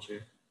dating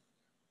culture?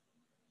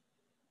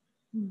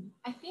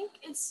 I think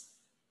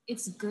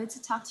it's good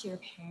to talk to your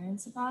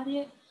parents about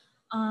it.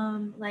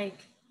 Like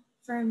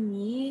for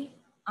me,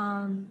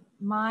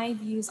 my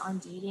views on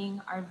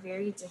dating are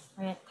very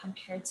different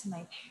compared to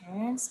my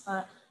parents,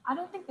 but I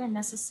don't think they're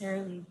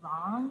necessarily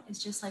wrong.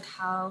 It's just like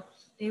how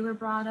they were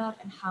brought up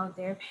and how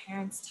their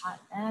parents taught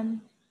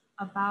them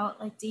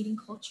about like dating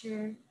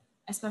culture,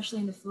 especially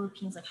in the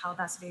Philippines, like how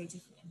that's very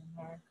different in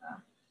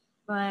America.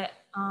 But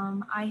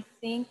I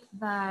think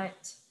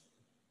that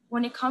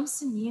when it comes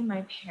to me and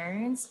my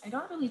parents, I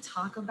don't really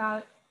talk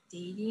about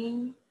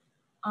dating.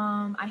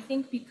 I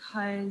think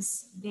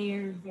because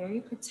they're very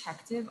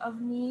protective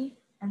of me.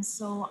 And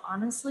so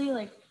honestly,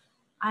 like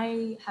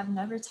I have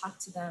never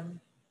talked to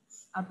them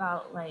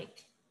about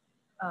like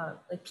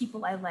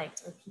people I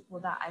liked or people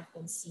that I've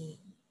been seeing,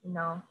 you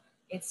know,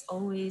 it's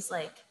always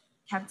like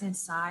kept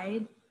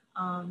inside.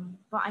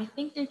 But I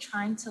think they're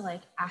trying to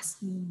like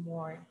ask me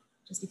more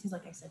just because,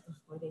 like I said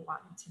before, they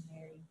want me to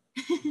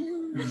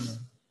marry.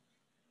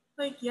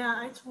 Like, yeah,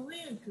 I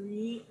totally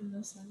agree in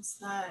the sense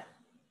that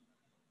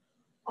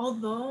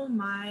although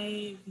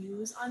my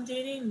views on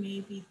dating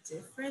may be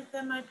different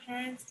than my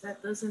parents,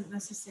 that doesn't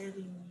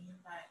necessarily mean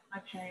that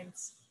my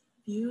parents'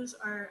 views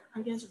are,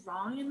 I guess,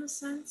 wrong in a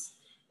sense.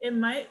 It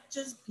might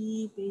just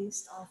be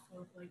based off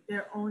of like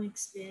their own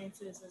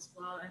experiences as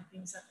well and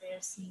things that they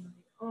are seeing.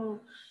 Like, oh,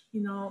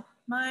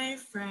 my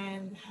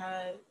friend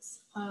has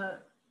a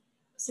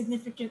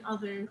significant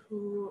other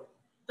who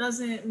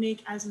doesn't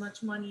make as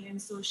much money, and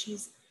so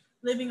she's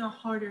living a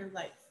harder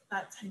life,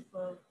 that type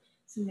of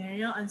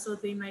scenario. And so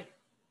they might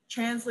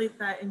translate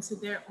that into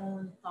their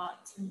own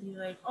thoughts and be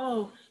like,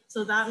 oh,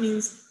 so that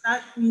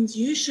means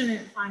you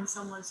shouldn't find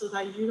someone so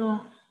that you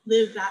don't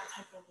live that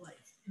type of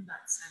life in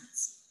that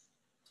sense,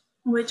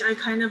 which I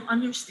kind of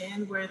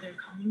understand where they're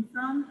coming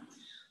from.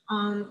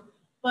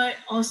 But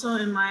also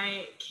in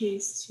my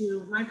case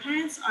too, my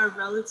parents are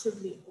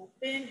relatively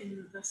open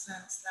in the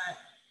sense that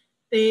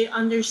they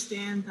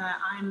understand that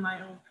I'm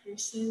my own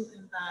person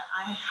and that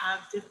I have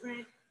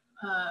different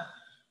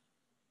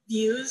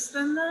views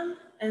than them.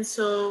 And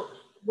so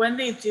when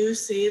they do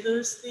say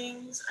those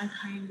things, I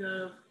kind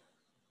of,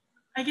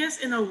 I guess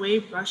in a way,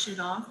 brush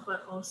it off,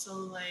 but also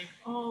like,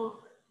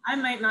 oh, I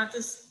might not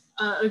just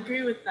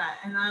agree with that.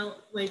 And I'll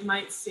like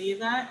might say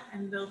that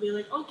and they'll be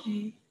like,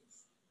 okay.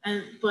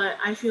 But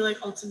I feel like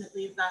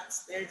ultimately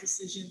that's their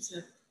decision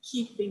to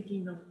keep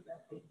thinking the way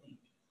that they think.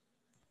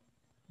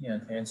 Yeah,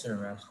 to answer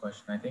Rap's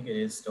question, I think it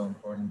is still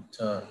important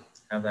to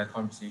have that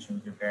conversation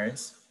with your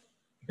parents,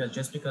 because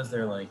just because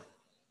they're like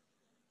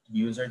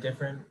views are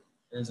different,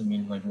 it doesn't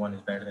mean like one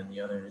is better than the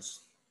other.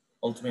 It's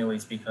ultimately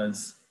it's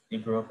because they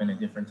grew up in a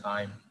different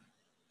time,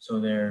 so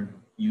their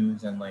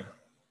views and like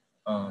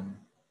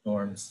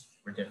norms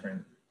were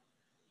different.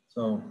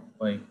 So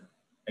like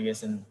I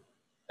guess in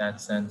that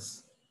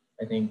sense,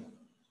 I think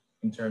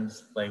in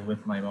terms like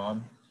with my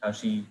mom, how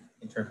she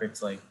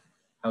interprets like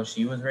how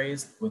she was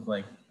raised with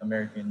like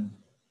American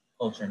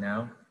culture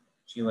now,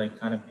 she like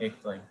kind of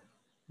picked like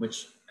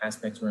which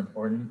aspects were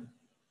important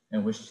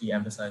and which she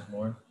emphasized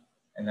more,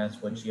 and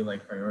that's what she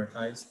like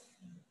prioritized.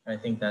 And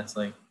I think that's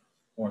like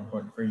more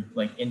important for you,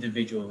 like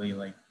individually,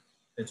 like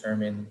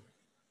determine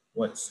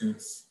what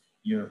suits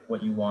your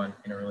what you want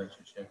in a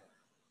relationship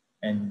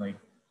and like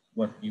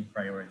what you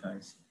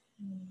prioritize.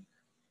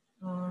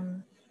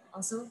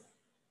 Also,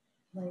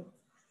 like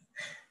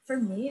for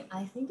me,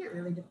 I think it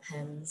really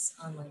depends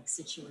on like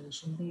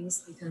situation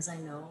based because I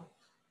know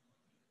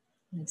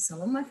like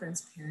some of my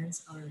friends'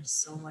 parents are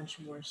so much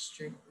more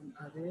strict than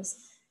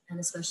others, and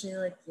especially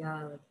like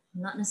yeah, like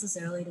not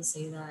necessarily to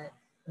say that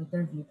like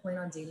their viewpoint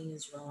on dating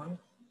is wrong,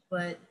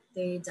 but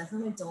they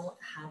definitely don't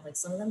have like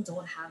some of them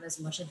don't have as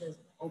much of an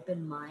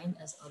open mind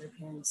as other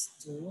parents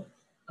do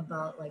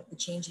about like the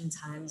changing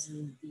times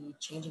and the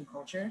changing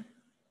culture.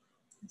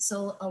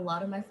 So a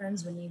lot of my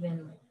friends wouldn't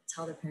even like,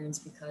 tell their parents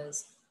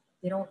because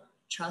they don't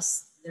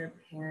trust their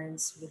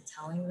parents with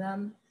telling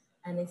them,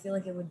 and they feel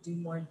like it would do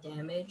more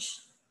damage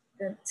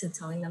to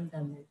telling them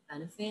than like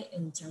benefit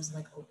in terms of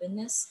like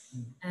openness.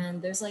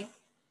 And there's like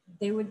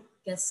they would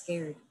get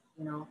scared,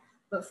 you know.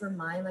 But for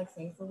mine, like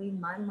thankfully,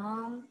 my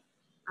mom,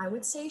 I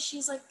would say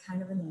she's like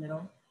kind of in the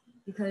middle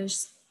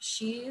because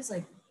she is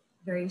like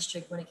very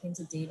strict when it came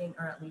to dating,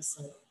 or at least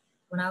like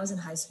when I was in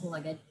high school,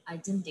 like I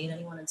didn't date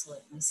anyone until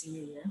like my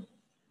senior year.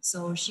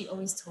 So she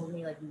always told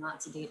me like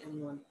not to date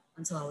anyone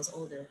until I was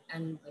older.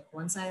 And like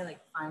once I like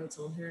finally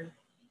told her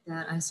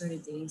that I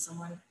started dating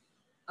someone,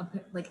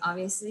 like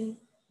obviously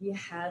we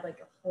had like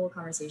a whole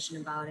conversation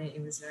about it.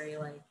 It was very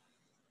like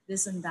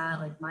this and that,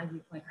 like my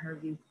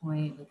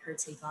viewpoint, like her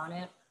take on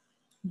it.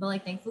 But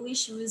like thankfully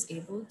she was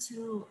able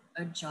to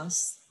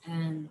adjust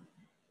and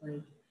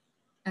like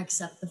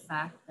accept the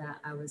fact that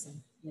I was like,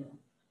 you know,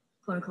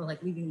 quote unquote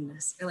like leaving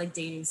this or like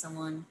dating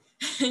someone,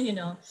 you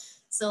know.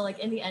 So like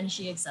in the end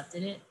she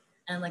accepted it.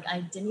 And like I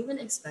didn't even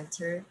expect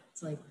her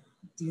to like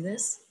do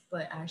this,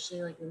 but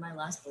actually like with my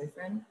last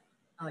boyfriend,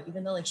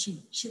 even though like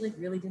she like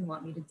really didn't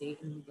want me to date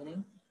in the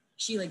beginning,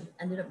 she like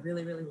ended up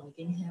really, really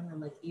liking him. And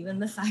like even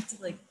the fact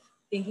of like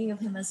thinking of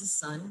him as a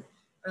son,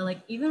 or like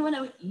even when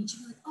I would eat, she'd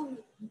be like, oh,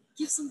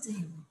 give some to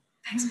him,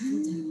 pack some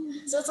food to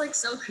him. So it's like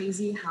so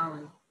crazy how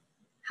like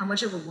how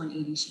much of a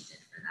 180 she did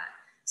for that.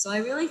 So I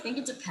really think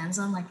it depends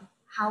on like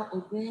how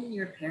open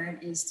your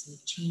parent is to like,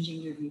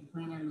 changing your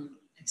viewpoint and like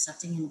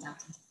accepting and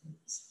adapting to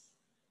things,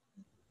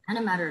 and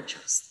a matter of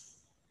trust.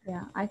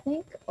 Yeah, I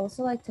think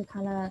also like to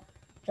kind of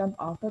jump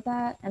off of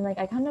that, and like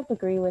I kind of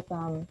agree with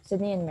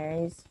Sydney and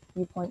Mary's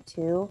viewpoint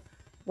too,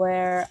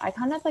 where I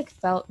kind of like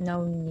felt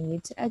no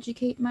need to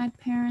educate my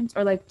parents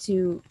or like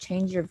to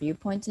change your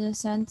viewpoints in a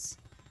sense,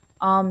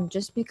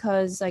 just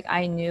because like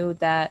I knew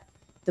that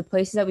the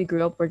places that we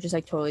grew up were just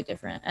like totally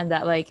different, and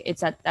that like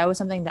that was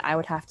something that I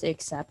would have to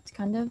accept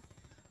kind of.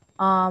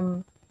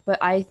 But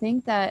I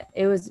think that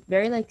it was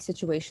very like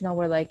situational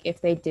where like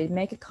if they did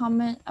make a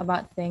comment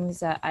about things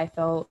that I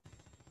felt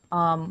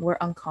were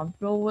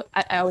uncomfortable with,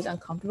 I was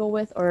uncomfortable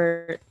with,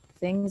 or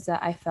things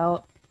that I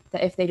felt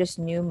that if they just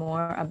knew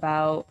more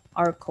about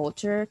our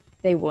culture,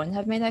 they wouldn't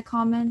have made that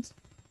comment,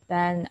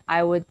 then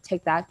I would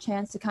take that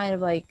chance to kind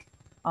of like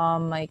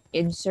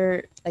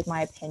insert like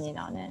my opinion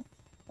on it.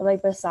 But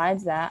like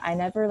besides that, I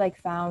never like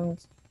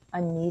found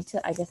a need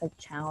to I guess like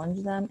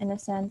challenge them in a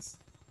sense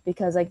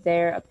because like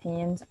their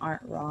opinions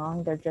aren't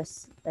wrong. They're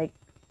just like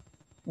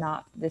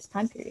not this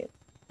time period.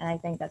 And I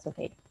think that's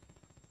okay.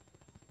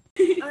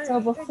 So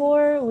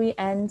before we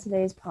end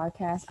today's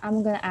podcast,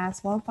 I'm gonna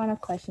ask one final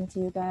question to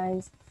you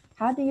guys.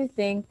 How do you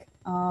think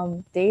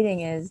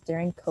dating is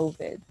during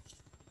COVID?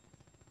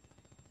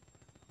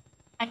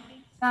 I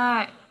think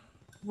that,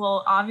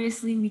 well,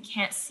 obviously we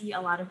can't see a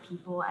lot of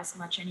people as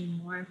much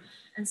anymore.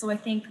 And so I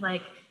think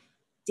like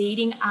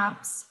dating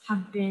apps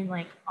have been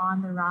like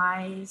on the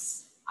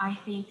rise. I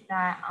think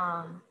that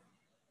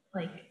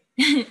like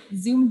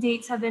Zoom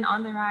dates have been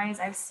on the rise.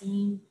 I've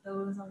seen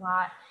those a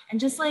lot. And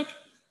just like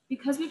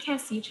because we can't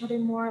see each other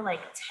more, like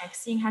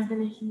texting has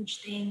been a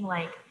huge thing.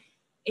 Like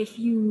if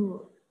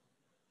you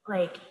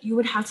like you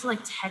would have to like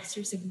text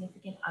your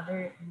significant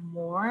other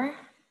more,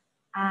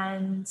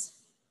 and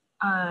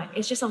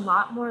it's just a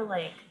lot more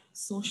like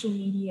social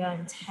media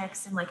and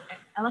text and like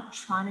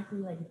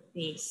electronically like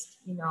based,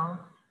 you know.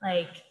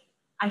 Like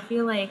I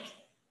feel like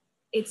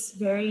it's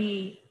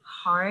very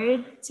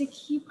hard to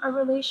keep a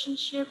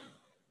relationship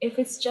if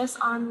it's just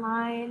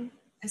online,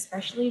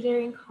 especially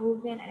during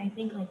COVID. And I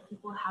think like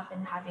people have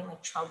been having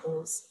like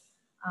troubles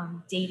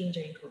dating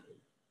during COVID.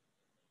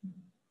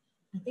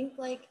 I think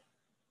like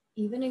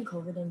even in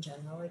COVID in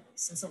general, like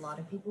since a lot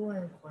of people were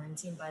in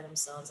quarantine by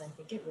themselves, I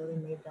think it really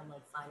made them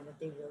like find what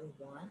they really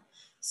want.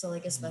 So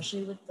like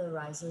especially with the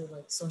rise of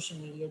like social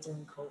media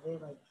during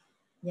COVID, like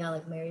yeah,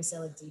 like Mary said,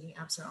 like dating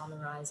apps are on the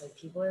rise. Like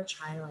people are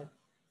trying to like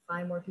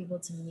find more people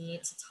to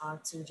meet, to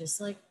talk to, just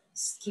like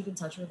keep in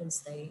touch with and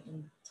stay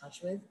in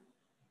touch with.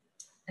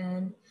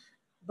 And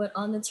but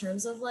on the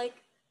terms of like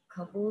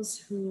couples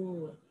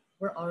who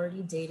were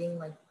already dating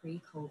like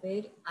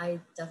pre-COVID, I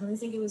definitely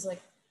think it was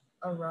like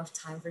a rough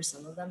time for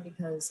some of them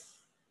because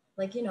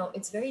like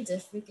it's very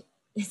different.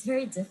 It's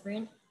very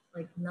different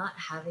like not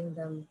having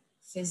them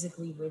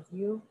physically with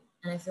you,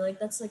 and I feel like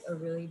that's like a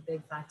really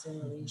big factor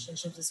in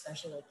relationships,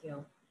 especially like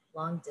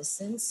long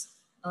distance.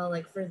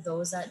 Like for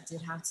those that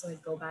did have to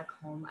like go back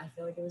home, I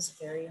feel like it was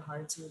very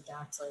hard to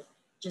adapt to like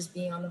just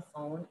being on the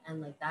phone,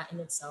 and like that in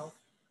itself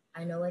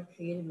I know like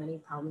created many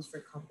problems for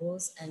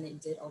couples, and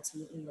it did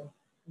ultimately like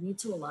lead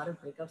to a lot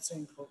of breakups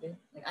during COVID.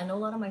 Like I know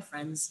a lot of my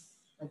friends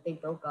like they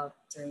broke up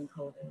during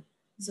COVID,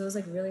 so it was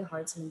like really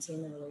hard to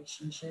maintain the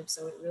relationship.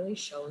 So it really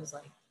shows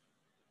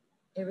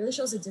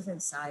a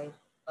different side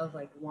of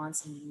like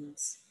wants and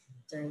needs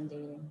during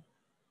dating.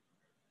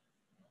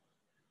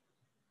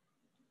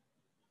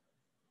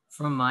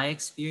 From my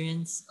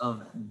experience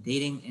of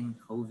dating in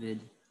COVID,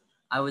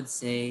 I would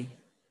say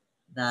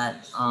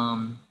that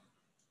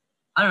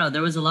I don't know,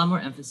 there was a lot more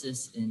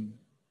emphasis in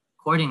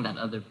courting that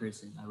other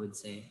person, I would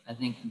say. I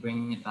think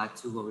bringing it back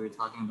to what we were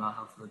talking about,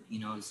 how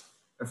Filipinos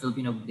or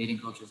Filipino dating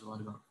culture is a lot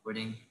about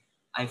courting.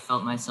 I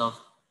felt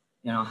myself,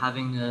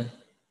 having to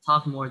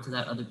talk more to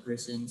that other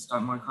person,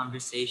 start more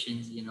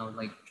conversations,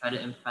 like try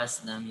to impress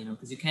them,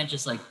 because you can't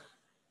just like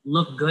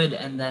look good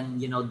and then,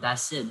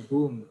 that's it,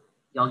 boom,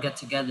 y'all get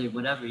together,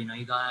 whatever,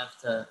 you gotta have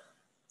to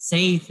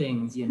say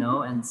things,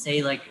 and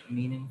say like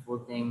meaningful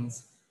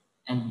things,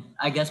 and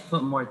I guess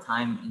put more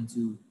time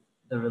into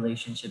the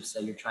relationships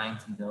that you're trying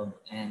to build.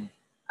 And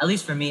at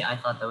least for me, I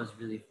thought that was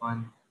really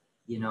fun,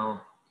 you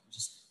know,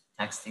 just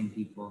texting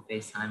people,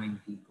 FaceTiming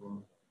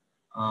people.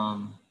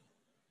 Um,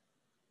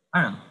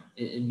 I don't know.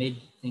 It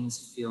made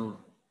things feel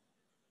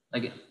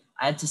like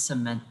I had to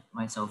cement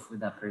myself with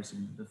that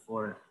person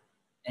before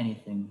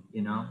anything,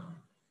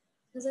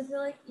 Because I feel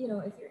like,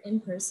 if you're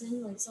in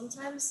person, like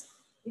sometimes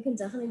you can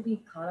definitely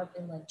be caught up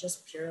in like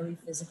just purely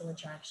physical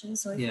attraction.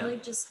 So I Yeah. feel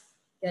like just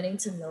getting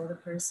to know the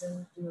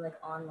person through like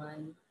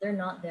online, they're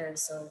not there.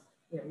 So,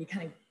 you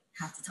kind of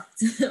have to talk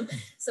to them.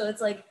 So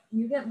it's like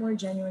you get more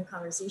genuine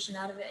conversation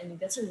out of it, and you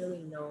get to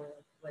really know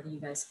whether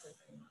you guys click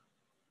or not.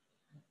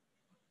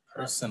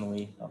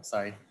 Personally, I'm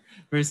sorry.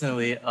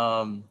 Personally,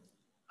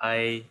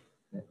 I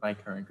met my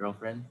current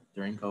girlfriend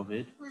during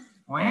COVID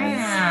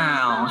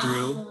Wow.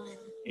 through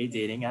a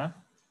dating app.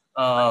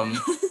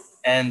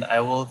 And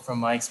I will, from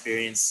my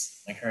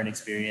experience, my current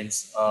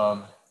experience,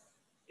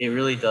 it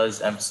really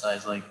does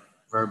emphasize like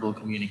verbal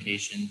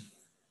communication.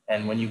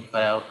 And when you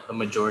cut out the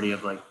majority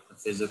of like the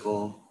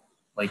physical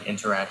like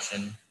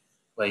interaction,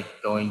 like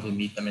going to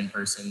meet them in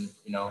person,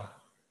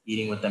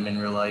 eating with them in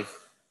real life,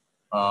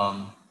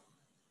 um,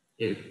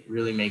 it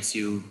really makes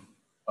you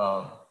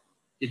um,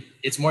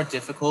 it's more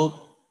difficult,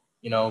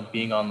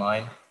 being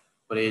online,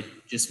 but it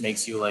just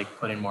makes you like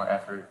put in more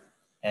effort,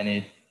 and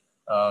it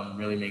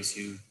really makes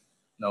you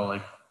know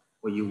like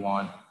what you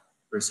want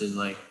versus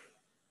like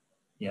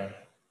yeah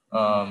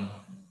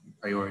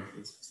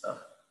priorities and stuff.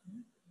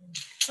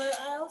 But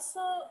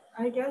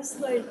I guess,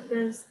 like,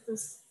 there's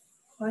this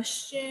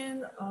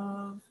question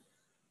of,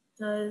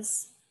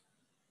 does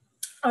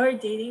are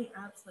dating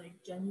apps like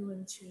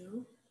genuine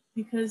too?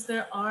 Because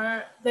there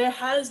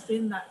has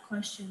been that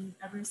question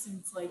ever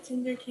since like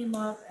Tinder came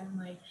up, and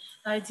like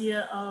the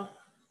idea of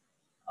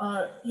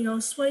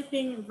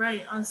swiping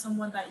right on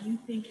someone that you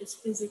think is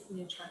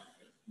physically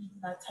attractive,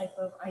 that type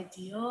of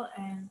ideal,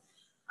 and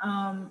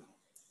um,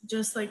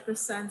 just like the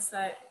sense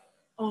that,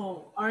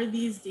 oh, are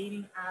these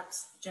dating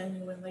apps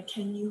genuine? Like,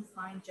 can you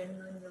find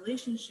genuine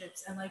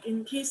relationships? And like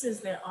in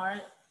cases there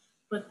are,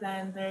 but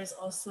then there's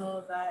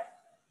also that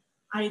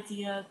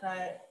idea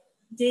that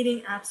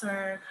dating apps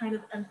are kind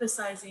of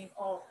emphasizing,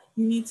 oh,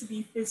 you need to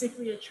be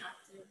physically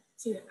attractive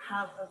to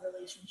have a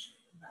relationship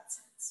in that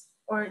sense,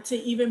 or to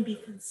even be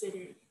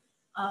considered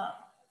a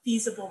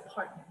feasible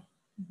partner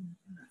in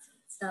that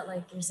sense. That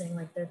like you're saying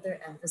like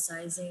they're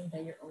emphasizing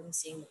that you're only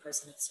seeing the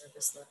person at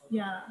surface level.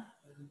 Yeah.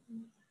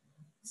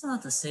 It's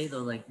not to say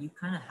though, like you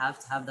kind of have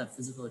to have that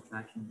physical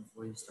attraction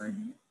before you start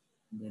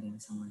dating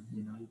someone.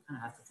 You kind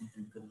of have to think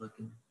they're good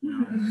looking.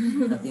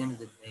 At the end of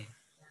the day.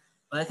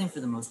 But I think for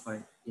the most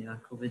part, yeah,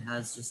 COVID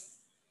has just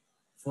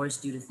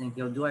forced you to think,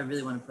 yo, do I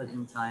really want to put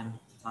in time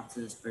to talk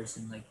to this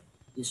person? Like,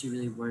 is she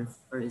really worth,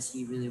 or is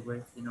he really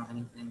worth,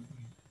 anything?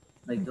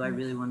 Like, do I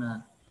really want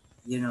to,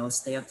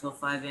 stay up till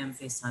 5 a.m.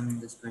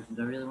 FaceTiming this person?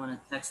 Do I really want to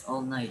text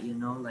all night,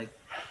 Like,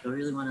 do I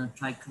really want to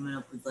try coming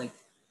up with, like,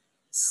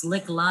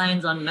 slick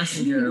lines on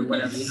Messenger or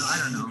whatever, I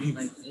don't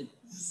know. Like,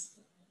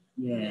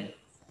 yeah.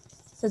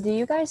 So do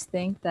you guys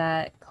think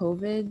that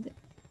COVID,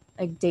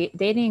 like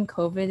dating in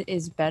COVID,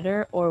 is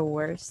better or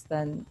worse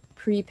than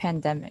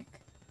pre-pandemic?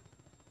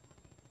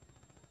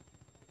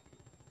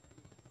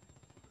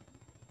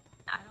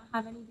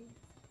 have any dates?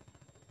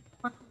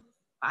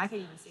 I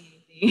can't even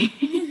say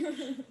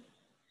anything.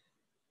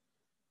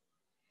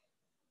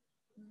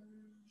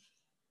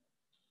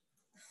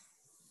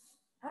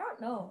 I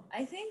don't know.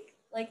 I think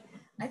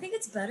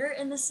it's better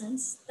in the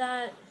sense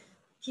that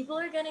people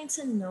are getting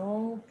to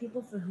know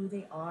people for who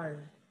they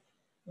are.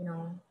 You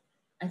know,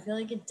 I feel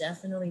like it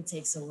definitely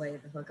takes away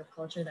the hookup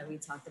culture that we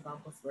talked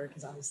about before,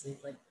 because obviously,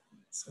 like,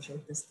 social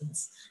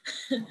distance.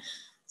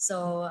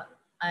 So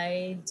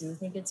I do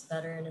think it's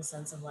better in a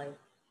sense of like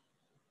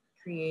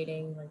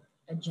creating like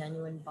a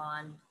genuine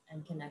bond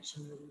and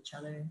connection with each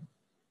other.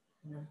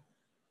 You know.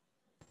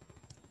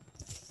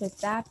 With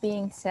that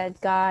being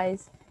said,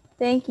 guys,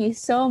 thank you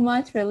so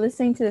much for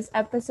listening to this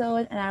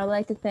episode, and I would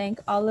like to thank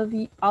all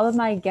of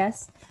my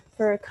guests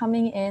for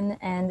coming in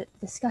and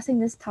discussing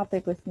this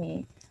topic with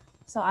me.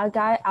 So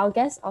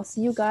I'll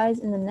see you guys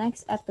in the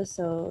next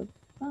episode.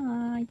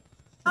 Bye.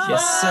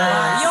 Yes,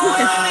 sir. Yo,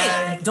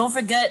 wait. Don't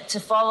forget to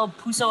follow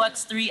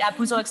PusoX3 at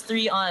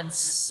PusoX3 on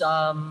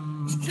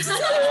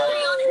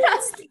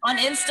on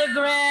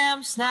Instagram,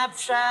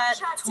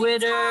 Snapchat,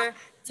 Twitter,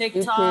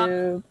 TikTok.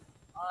 YouTube.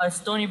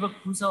 Stony Brook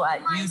Puso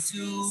at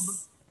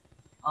YouTube.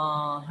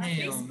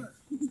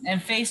 And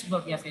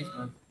Facebook. Yeah,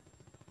 Facebook.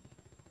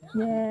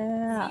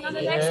 Yeah. See you on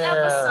the next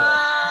episode.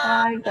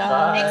 Bye,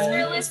 guys.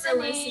 Thanks for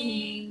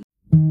listening.